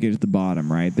time I get to the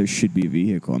bottom, right, there should be a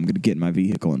vehicle. I'm going to get in my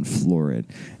vehicle and floor it.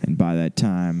 And by that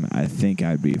time, I think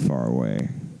I'd be far away.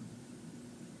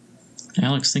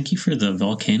 Alex, thank you for the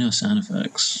volcano sound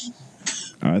effects.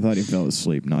 I thought he fell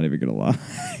asleep, not even going to lie.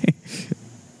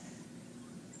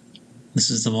 This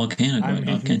is the volcano going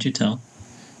off, can't you tell?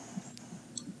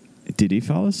 Did he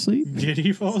fall asleep? Did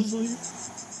he fall asleep?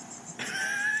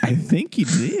 I think he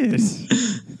did.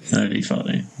 That'd be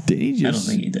funny. Did he just?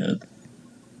 I don't think he did.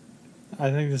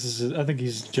 I think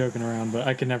he's joking around, but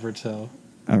I can never tell.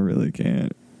 I really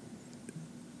can't.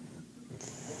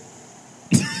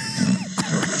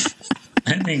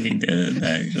 I think he did,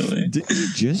 actually. Did he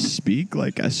just speak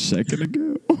like a second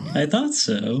ago? I thought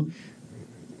so.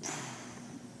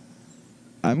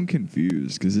 I'm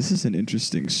confused because this is an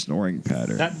interesting snoring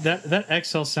pattern. That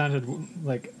exhale sounded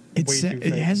like way too It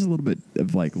fake. has a little bit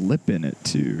of like lip in it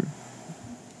too.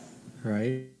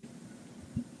 Right.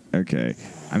 Okay,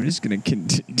 I'm just gonna I'm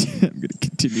gonna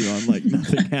continue on like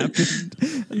nothing happened.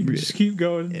 You can just keep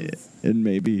going. And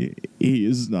maybe he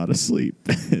is not asleep,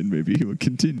 and maybe he will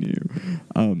continue.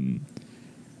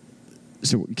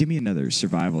 So give me another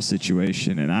survival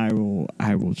situation, and I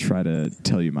will try to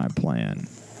tell you my plan.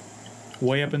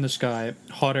 Way up in the sky,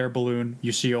 hot air balloon.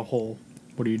 You see a hole.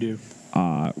 What do?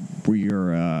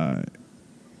 We're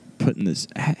putting this.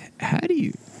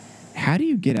 How do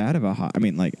you get out of a hot? I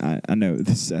mean, like I know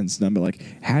this sounds dumb, but like,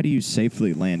 how do you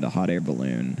safely land a hot air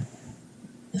balloon?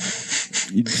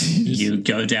 You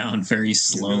go down very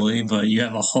slowly, but you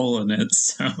have a hole in it,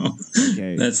 so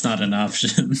that's not an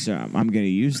option. So I'm going to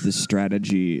use the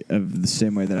strategy of the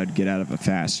same way that I'd get out of a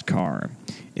fast car.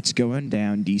 It's going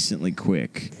down decently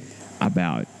quick,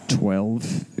 about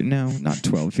 12, no, not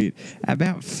 12 feet,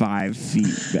 about 5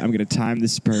 feet. I'm going to time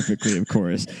this perfectly, of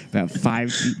course. About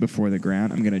 5 feet before the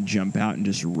ground, I'm going to jump out and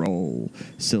just roll.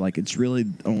 So, like, it's really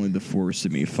only the force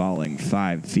of me falling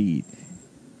 5 feet,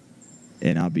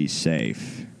 and I'll be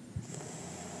safe.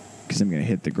 Because I'm going to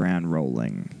hit the ground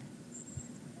rolling.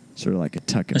 Sort of like a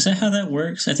tuck. Is that how that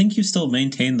works? I think you still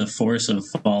maintain the force of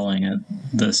falling at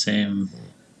the same...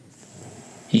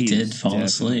 He did fall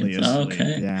asleep.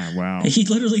 Okay. Yeah, wow. He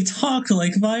literally talked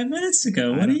like 5 minutes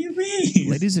ago. What do you mean?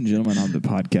 Ladies and gentlemen on the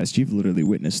podcast, you've literally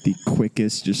witnessed the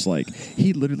quickest, just like,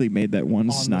 he literally made that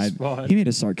one snide, he made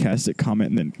a sarcastic comment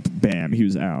and then bam, he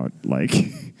was out. Like,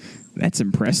 that's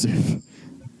impressive.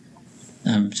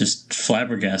 I'm just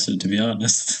flabbergasted, to be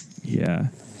honest. Yeah.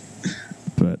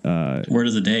 But, word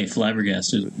of the day,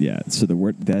 flabbergasted. Yeah, so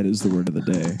that is the word of the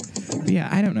day. But yeah,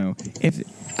 I don't know.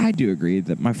 I do agree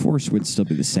that my force would still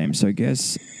be the same. So I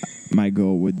guess my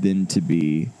goal would then to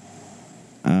be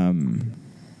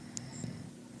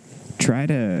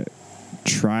try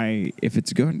if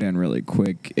it's going down really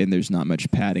quick and there's not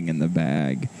much padding in the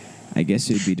bag, I guess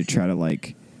it would be to try to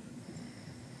like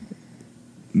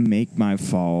make my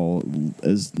fall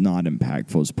as not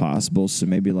impactful as possible. So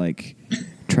maybe like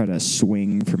try to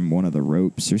swing from one of the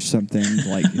ropes or something,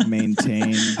 like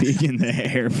maintain being in the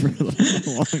air for a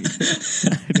little longer.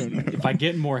 I don't know. If I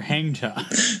get more hang time.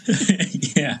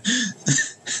 Yeah.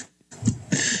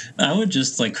 I would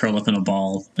just like curl up in a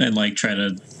ball and like try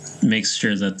to make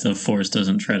sure that the force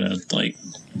doesn't try to like.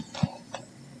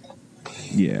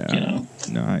 Yeah. You know.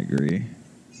 No, I agree.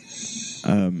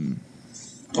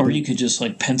 Or you could just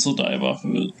like pencil dive off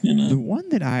of it, you know. The one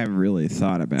that I have really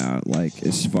thought about, like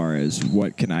as far as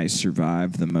what can I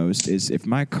survive the most, is if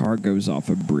my car goes off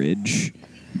a bridge,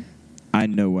 I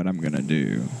know what I'm gonna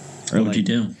do. Or what would you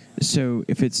do? So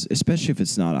especially if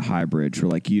it's not a high bridge, where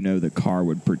like the car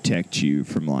would protect you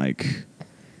from like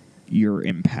your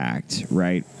impact,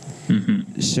 right?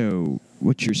 Mm-hmm. So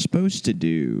what you're supposed to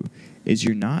do is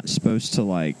you're not supposed to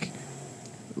like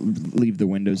leave the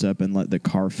windows up and let the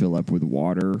car fill up with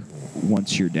water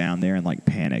once you're down there and like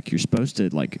panic. You're supposed to,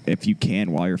 like, if you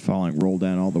can, while you're falling, roll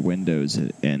down all the windows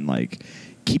and like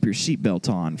keep your seatbelt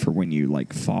on for when you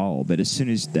like fall. But as soon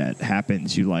as that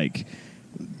happens, you like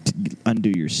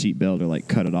undo your seatbelt or like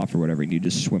cut it off or whatever, and you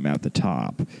just swim out the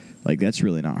top. Like, that's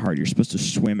really not hard. You're supposed to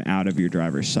swim out of your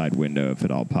driver's side window if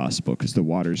at all possible, because the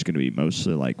water is going to be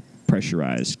mostly like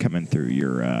pressurized coming through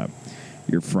your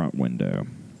front window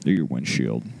or your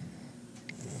windshield.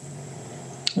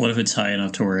 What if it's high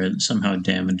enough to where it somehow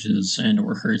damages and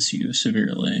or hurts you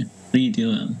severely? What are you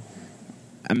doing?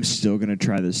 I'm still going to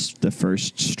try the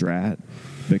first strat,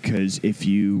 because if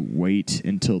you wait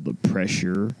until the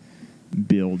pressure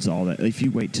builds all that, if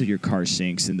you wait till your car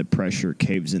sinks and the pressure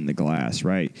caves in the glass,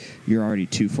 right, you're already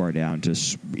too far down to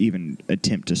even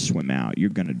attempt to swim out. You're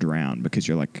going to drown because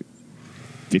you're like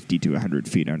 50 to 100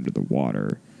 feet under the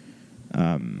water.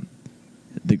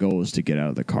 The goal is to get out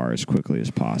of the car as quickly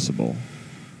as possible.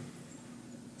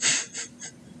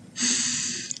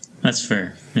 That's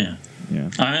fair. Yeah. Yeah.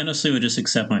 I honestly would just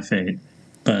accept my fate.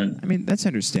 But I mean, that's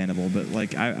understandable. But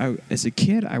like, I as a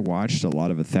kid, I watched a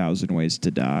lot of 1,000 Ways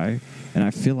to Die, and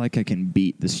I feel like I can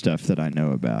beat the stuff that I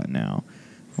know about now.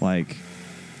 Like,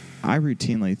 I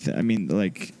routinely,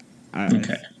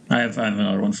 okay. I have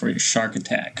another one for you. Shark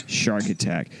Attack. Shark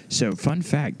Attack. So, fun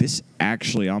fact, this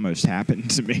actually almost happened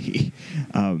to me.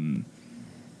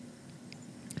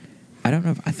 I don't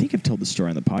know I think I've told the story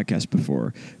on the podcast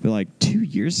before, but like 2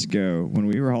 years ago when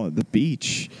we were all at the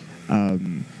beach,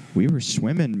 we were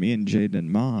swimming, me and Jade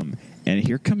and Mom, and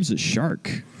here comes a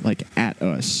shark, like at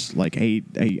us, like a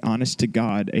honest to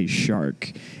God, a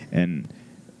shark. And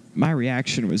my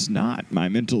reaction was not my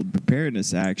mental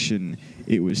preparedness action.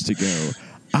 It was to go,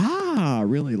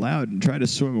 really loud and try to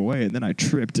swim away. And then I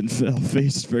tripped and fell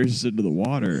face first into the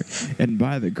water. And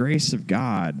by the grace of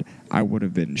God, I would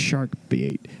have been shark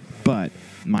bait. But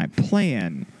my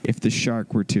plan, if the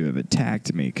shark were to have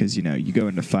attacked me, because, you know, you go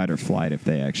into fight or flight if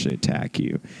they actually attack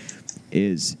you,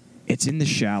 is it's in the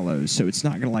shallows, so it's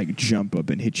not going to, like, jump up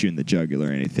and hit you in the jugular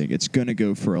or anything. It's going to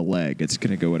go for a leg. It's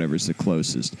going to go whatever's the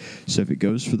closest. So if it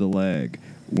goes for the leg,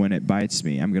 when it bites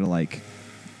me, I'm going to, like,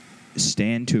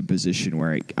 stand to a position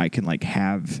where I can, like,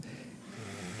 have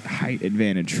height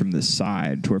advantage from the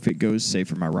side, to where if it goes, say,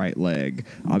 for my right leg,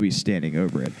 I'll be standing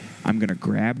over it. I'm going to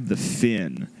grab the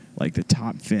fin, like the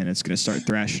top fin. It's going to start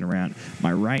thrashing around.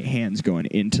 My right hand's going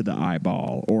into the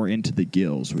eyeball or into the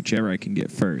gills, whichever I can get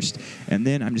first. And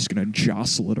then I'm just going to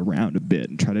jostle it around a bit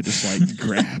and try to just, like,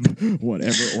 grab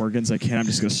whatever organs I can. I'm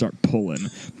just going to start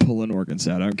pulling organs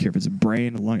out. I don't care if it's a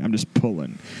brain, a lung. I'm just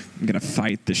pulling. I'm going to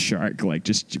fight the shark, like,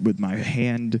 just with my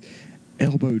hand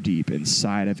elbow deep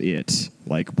inside of it,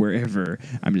 like, wherever.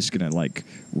 I'm just gonna, like,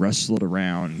 wrestle it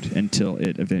around until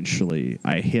it eventually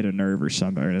I hit a nerve or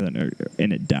something,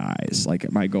 and it dies.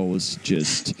 Like, my goal is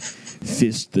just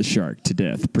fist the shark to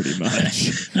death, pretty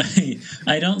much.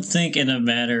 I don't think in a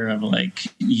matter of, like,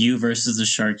 you versus the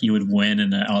shark, you would win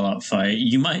in an all-out fight.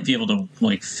 You might be able to,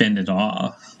 like, fend it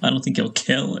off. I don't think you'll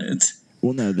kill it.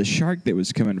 Well, no, the shark that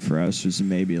was coming for us was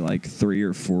maybe like 3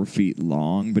 or 4 feet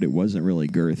long, but it wasn't really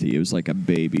girthy. It was like a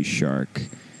baby shark.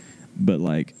 But,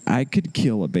 like, I could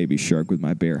kill a baby shark with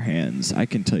my bare hands. I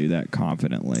can tell you that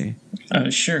confidently.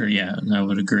 Sure, yeah, I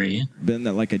would agree. But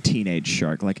then, like, a teenage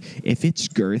shark, like, if it's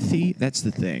girthy, that's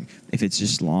the thing. If it's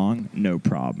just long, no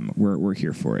problem. We're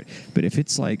here for it. But if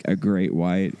it's like a great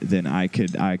white, then I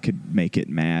could make it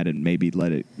mad and maybe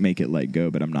make it let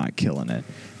go, but I'm not killing it.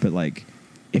 But, like,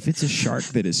 if it's a shark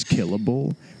that is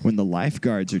killable, when the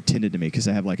lifeguards are tended to me because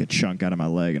I have, like, a chunk out of my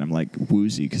leg and I'm, like,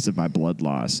 woozy because of my blood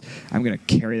loss, I'm going to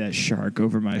carry that shark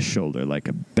over my shoulder like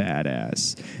a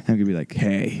badass. I'm going to be like,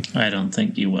 hey. I don't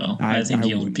think you will. I think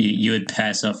you would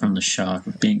pass out from the shock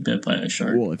of being bit by a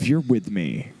shark. Well, if you're with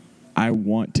me, I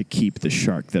want to keep the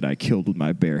shark that I killed with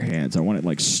my bare hands. I want it,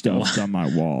 like, stuffed on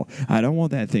my wall. I don't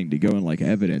want that thing to go in, like,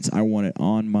 evidence. I want it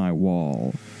on my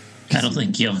wall. I don't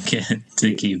think you'll get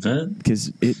to keep it.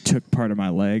 Because it took part of my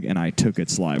leg, and I took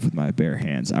its life with my bare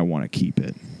hands. I want to keep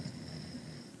it.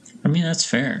 I mean, that's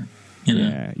fair. You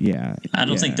know? Yeah. I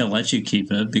don't think they'll let you keep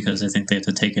it because I think they have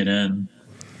to take it in.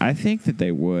 I think that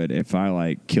they would if I,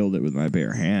 like, killed it with my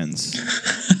bare hands.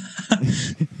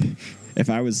 If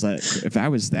I was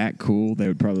that cool, they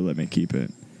would probably let me keep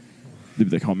it. They'd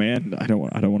be like, "Oh man, I don't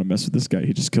want to mess with this guy.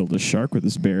 He just killed a shark with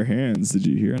his bare hands. Did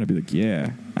you hear?" And I'd be like,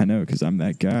 "Yeah, I know, because I'm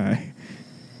that guy."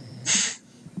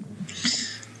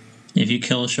 If you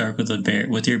kill a shark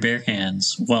with your bare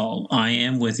hands, well, I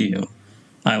am with you.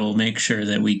 I will make sure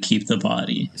that we keep the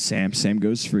body. Sam, same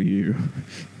goes for you.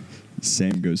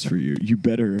 Same goes for you. You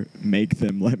better make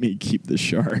them let me keep the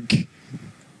shark.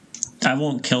 I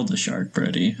won't kill the shark,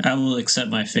 Brody. I will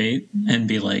accept my fate and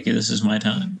be like, this is my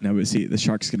time. No, but see, the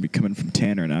shark's going to be coming from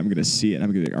Tanner, and I'm going to see it, and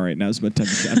I'm going to be like, all right, now's my time.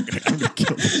 I'm going to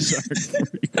kill the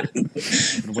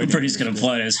shark for you. Brody's going to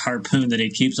pull out his harpoon that he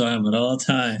keeps on him at all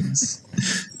times.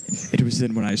 It was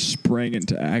then when I sprang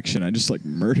into action, I just, like,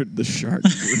 murdered the shark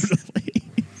brutally.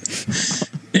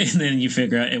 And then you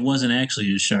figure out it wasn't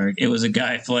actually a shark. It was a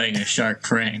guy playing a shark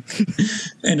prank.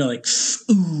 And they're like,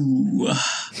 ooh.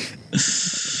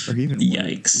 Or even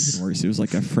yikes. Even worse, it was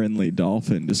like a friendly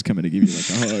dolphin just coming to give you, like,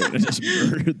 oh, I just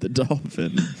murdered the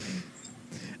dolphin.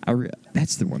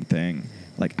 That's the one thing.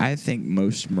 Like, I think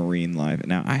most marine life...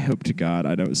 Now, I hope to God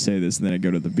I don't say this and then I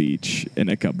go to the beach in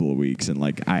a couple of weeks and,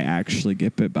 like, I actually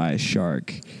get bit by a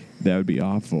shark. That would be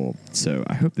awful. So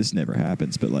I hope this never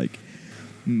happens. But, like,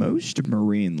 most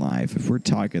marine life, if we're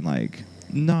talking, like,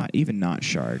 not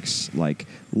sharks, like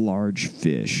large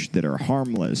fish that are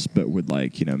harmless but would,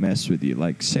 like, you know, mess with you,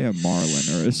 like, say, a marlin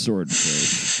or a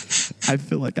swordfish, I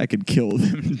feel like I could kill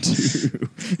them too.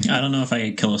 I don't know if I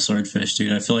could kill a swordfish,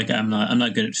 dude. I feel like I'm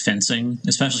not good at fencing,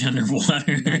 especially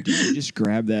underwater. Dude, you just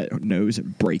grab that nose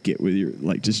and break it with your,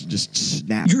 like, just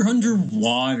snap. You're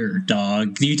underwater,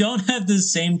 dog. You don't have the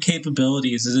same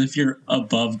capabilities as if you're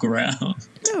above ground.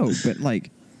 No, but,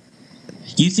 like,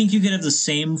 you think you could have the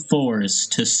same force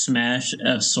to smash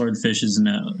a swordfish's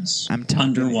nose? I'm talking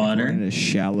underwater in a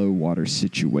shallow water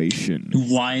situation.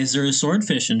 Why is there a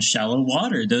swordfish in shallow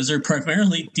water? Those are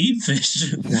primarily deep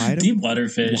fish, deep water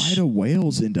fish. Why do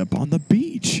whales end up on the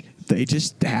beach? They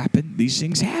just happen. These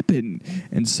things happen,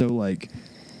 and so, like,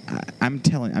 I'm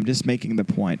just making the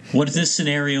point. What if this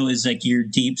scenario is like you're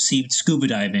deep sea scuba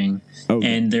diving,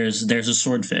 and there's a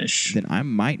swordfish? Then I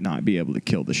might not be able to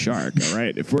kill the shark. All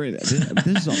right, if we're this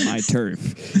is on my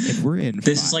turf. If we're in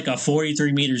this is like a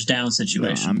 43 meters down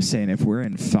situation. No, I'm saying if we're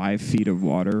in 5 feet of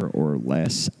water or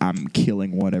less, I'm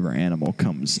killing whatever animal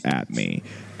comes at me.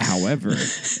 However,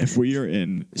 if we are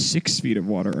in 6 feet of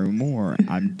water or more,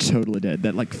 I'm totally dead.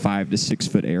 That like 5 to 6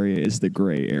 foot area is the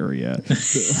gray area.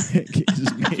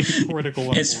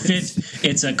 Critical.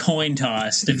 It's a coin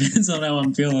toss. Depends on how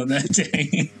I'm feeling that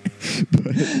day.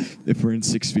 But if we're in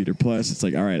 6 feet or plus, it's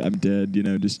like, all right, I'm dead.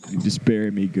 Just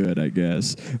bury me good, I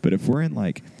guess. But if we're in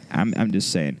like, I'm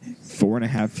just saying,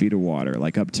 4.5 feet of water,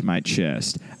 like up to my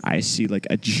chest, I see like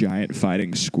a giant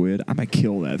fighting squid. I'm gonna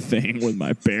kill that thing with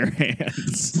my bare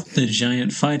hands. The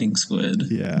giant fighting squid.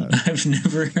 Yeah, I've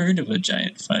never heard of a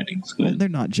giant fighting squid. Well, they're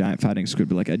not giant fighting squid,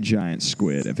 but like a giant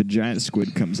squid. If a giant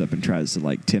squid comes up and tries to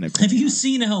like tentacle, have you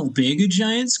seen how big a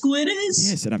giant squid is?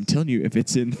 Yes, and I'm telling you, if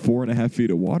it's in 4.5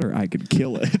 feet of water, I could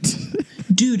kill it.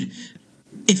 Dude,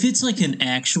 if it's like an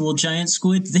actual giant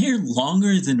squid, they're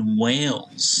longer than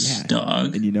whales,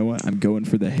 dog. And you know what? I'm going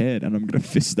for the head, and I'm going to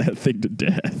fist that thing to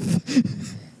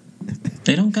death.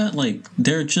 They don't got like,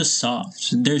 they're just soft.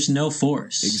 There's no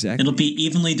force. Exactly. It'll be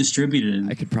evenly distributed.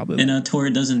 I could probably, to where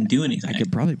it doesn't do anything. I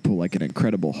could probably pull like an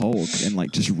Incredible Hulk and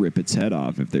like just rip its head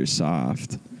off if they're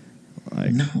soft.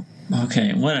 Like, no.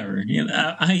 Okay, whatever.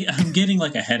 I'm getting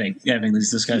like a headache having these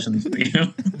discussions with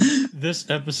you. This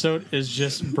episode is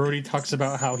just Brody talks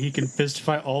about how he can fist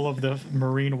fight all of the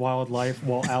marine wildlife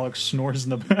while Alex snores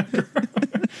in the background.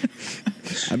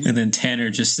 And then Tanner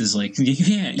just is like, you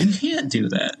can't do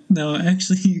that. No,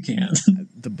 actually, you can't.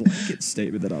 The blanket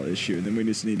statement that I'll issue, and then we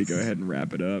just need to go ahead and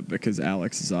wrap it up because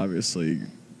Alex is obviously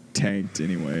tanked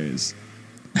anyways.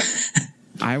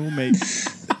 I will make...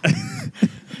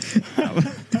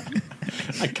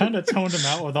 I kind of toned him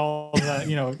out with all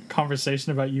that,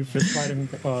 conversation about you fist fighting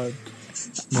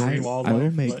marine wildlife. I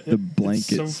will make the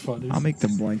blanket. It's so funny. I'll make the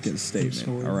blanket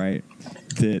statement. All right,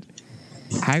 that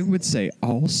I would say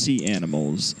all sea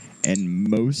animals and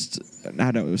most.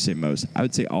 I don't say most. I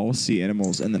would say all sea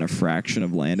animals and then a fraction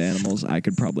of land animals. I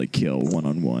could probably kill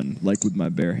one-on-one, like with my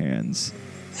bare hands.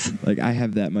 Like, I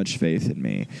have that much faith in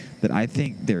me that I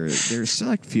think there's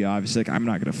select few. Obviously, like, I'm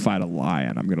not going to fight a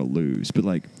lion. I'm going to lose. But,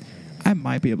 like, I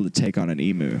might be able to take on an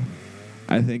emu.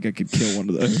 I think I could kill one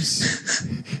of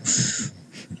those.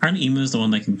 Aren't emus the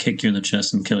one that can kick you in the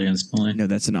chest and kill you instantly? No,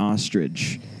 that's an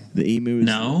ostrich. The emu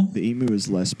is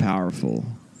less powerful.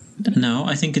 No,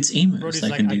 I think it's emus Brody's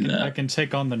that like, can do that. I can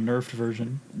take on the nerfed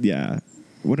version. Yeah.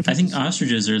 What if I think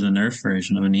ostriches are the nerf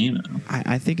version of an emu.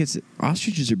 I think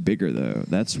ostriches are bigger though.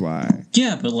 That's why.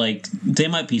 Yeah, but like they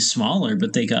might be smaller,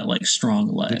 but they got like strong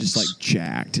legs. They're just like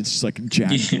jacked. It's just like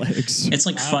jacked legs. It's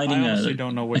like fighting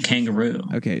a kangaroo.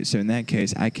 Okay, so in that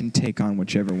case, I can take on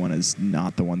whichever one is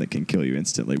not the one that can kill you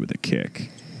instantly with a kick.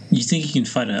 You think you can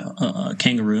fight a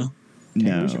kangaroo?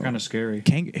 Kangaroos are kind of scary.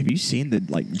 Have you seen the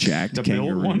like jacked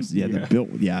kangaroos? Built ones? Yeah, the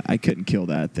built. Yeah, I couldn't kill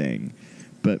that thing.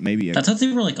 But maybe I thought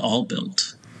they were like all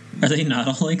built. Are they not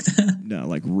all like that? No,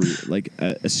 like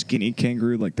a skinny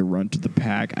kangaroo, like the runt of the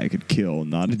pack, I could kill,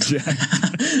 not a jack.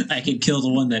 I could kill the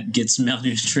one that gets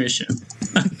malnutrition.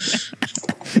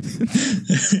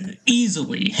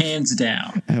 Easily, hands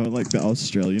down. I would like the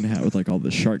Australian hat with like all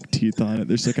the shark teeth on it.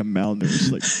 There's like a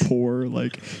malnourished, like poor,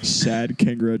 like sad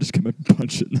kangaroo. I just come and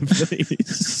punch it in the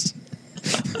face.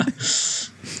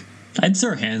 I'd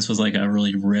throw hands with like a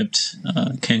really ripped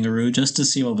kangaroo just to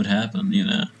see what would happen,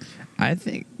 I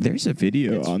think there's a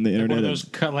video on the internet. One of those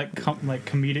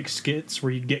comedic skits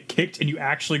where you get kicked and you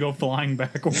actually go flying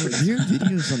backwards. There are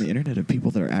videos on the internet of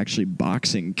people that are actually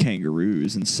boxing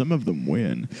kangaroos, and some of them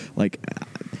win. Like,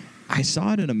 I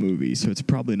saw it in a movie, so it's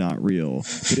probably not real.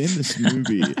 But in this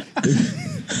movie,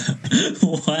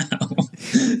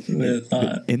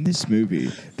 in this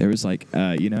movie, there was like,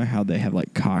 how they have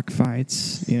like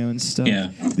cockfights, and stuff.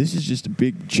 Yeah. This is just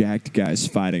big jacked guys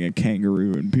fighting a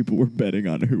kangaroo, and people were betting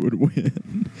on who would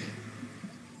win.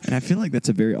 And I feel like that's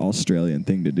a very Australian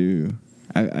thing to do.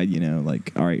 I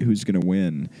like, all right, who's gonna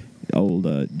win? Old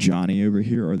Johnny over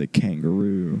here or the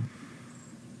kangaroo?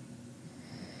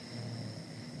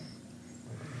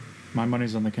 My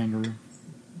money's on the kangaroo.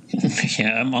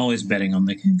 Yeah, I'm always betting on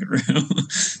the kangaroo.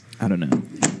 I don't know.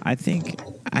 I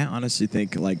honestly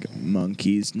think like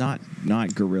monkeys, not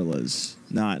gorillas,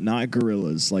 not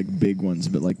gorillas like big ones,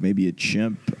 but like maybe a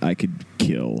chimp I could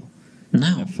kill in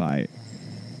a fight.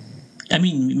 I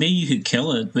mean, maybe you could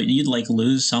kill it, but you'd like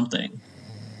lose something,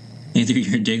 either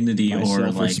your dignity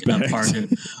or like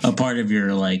a part of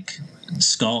your like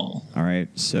skull. All right,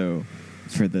 so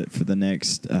for the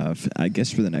next I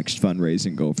guess for the next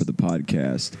fundraising goal for the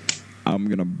podcast, I'm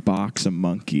gonna box a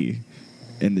monkey,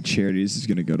 and the charities is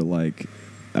gonna go to like,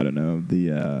 I don't know,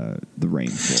 the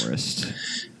rainforest.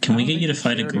 Can we get you to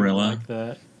fight a gorilla? Like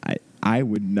that. I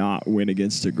would not win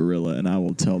against a gorilla, and I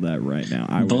will tell that right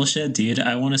now. Bullshit, dude.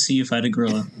 I want to see you fight a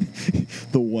gorilla.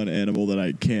 The one animal that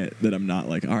I'm not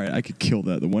like, all right, I could kill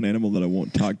that. The one animal that I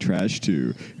won't talk trash to.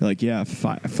 You're like, yeah,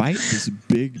 fight this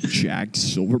big, jacked,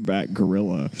 silverback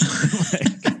gorilla.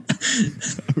 Like,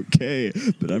 okay,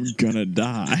 but I'm gonna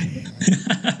die.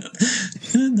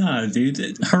 Nah, dude.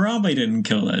 Harambe didn't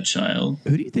kill that child.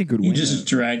 Who do you think would win? You just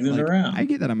dragged it around. I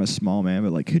get that I'm a small man,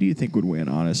 but like, who do you think would win,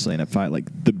 honestly, in a fight? Like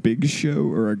the Big Show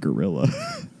or a gorilla?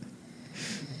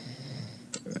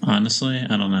 Honestly,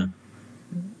 I don't know.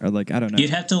 Or like, I don't know.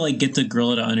 You'd have to like get the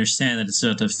gorilla to understand that it's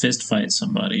about to fist fight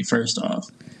somebody first off.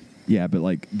 Yeah, but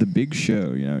like the Big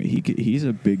Show, you know, he's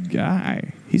a big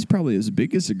guy. He's probably as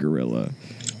big as a gorilla.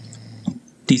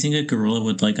 Do you think a gorilla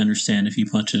would like understand if you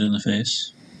punch it in the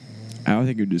face? I don't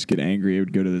think it would just get angry. It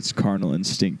would go to its carnal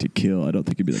instinct to kill. I don't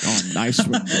think it'd be like, "Oh, nice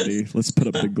one, buddy. Let's put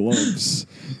up the gloves."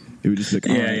 It would just be like,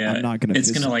 "Oh, yeah. I'm not gonna."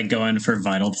 It's gonna like go in for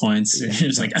vital points. You're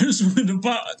just like, "I just want to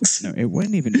box." No, it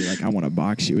wouldn't even be like, "I want to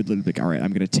box you." It would literally be like, "All right,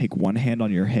 I'm gonna take one hand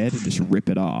on your head and just rip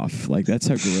it off." Like that's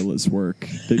how gorillas work.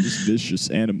 They're just vicious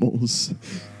animals.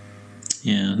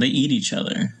 Yeah, they eat each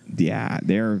other. Yeah,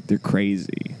 they're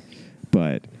crazy,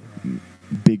 but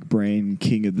big brain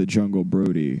king of the jungle,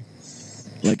 Brody.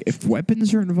 Like, if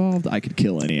weapons are involved, I could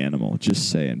kill any animal, just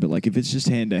saying. But, like, if it's just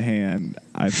hand-to-hand,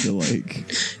 I feel like...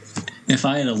 If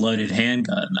I had a loaded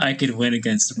handgun, I could win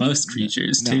against most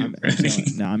creatures, too.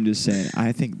 I'm just saying,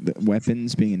 I think that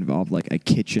weapons being involved, like a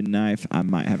kitchen knife, I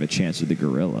might have a chance with the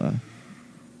gorilla.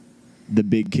 The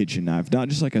big kitchen knife, not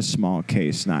just like a small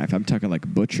case knife. I'm talking like a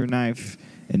butcher knife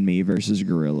and me versus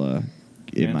gorilla.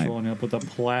 Man's rolling up with a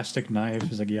plastic knife.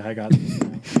 He's like, yeah, I got this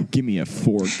knife. Give me a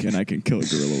fork, and I can kill a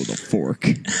gorilla with a fork.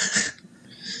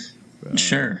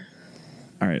 Sure.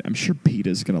 All right, I'm sure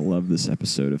PETA's going to love this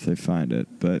episode if they find it,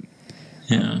 but...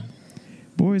 Yeah.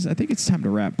 Boys, I think it's time to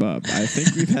wrap up. I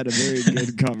think we've had a very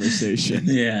good conversation.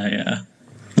 Yeah.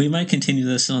 We might continue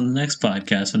this on the next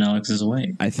podcast when Alex is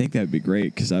awake. I think that would be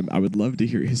great, because I would love to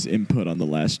hear his input on the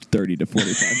last 30 to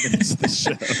 45 minutes of the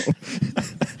show.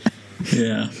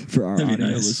 Yeah. For our audio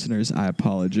listeners, I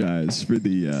apologize for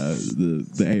the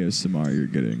ASMR you're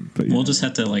getting. But we'll just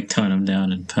have to like tone them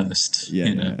down in post.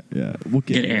 Yeah. We'll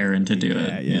get Aaron to do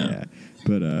it. Yeah.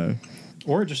 But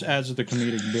or it just adds to the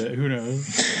comedic bit. Who knows?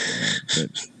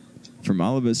 But from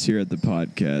all of us here at the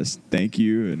podcast, thank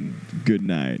you and good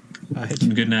night.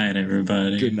 Good night,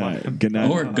 everybody. Good night. Good night.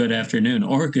 Or good afternoon.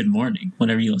 Or good morning,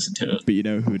 whenever you listen to it. But you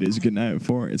know who it is good night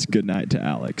for? It's good night to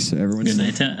Alex. So everyone good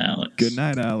night to Alex. Good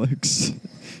night, Alex.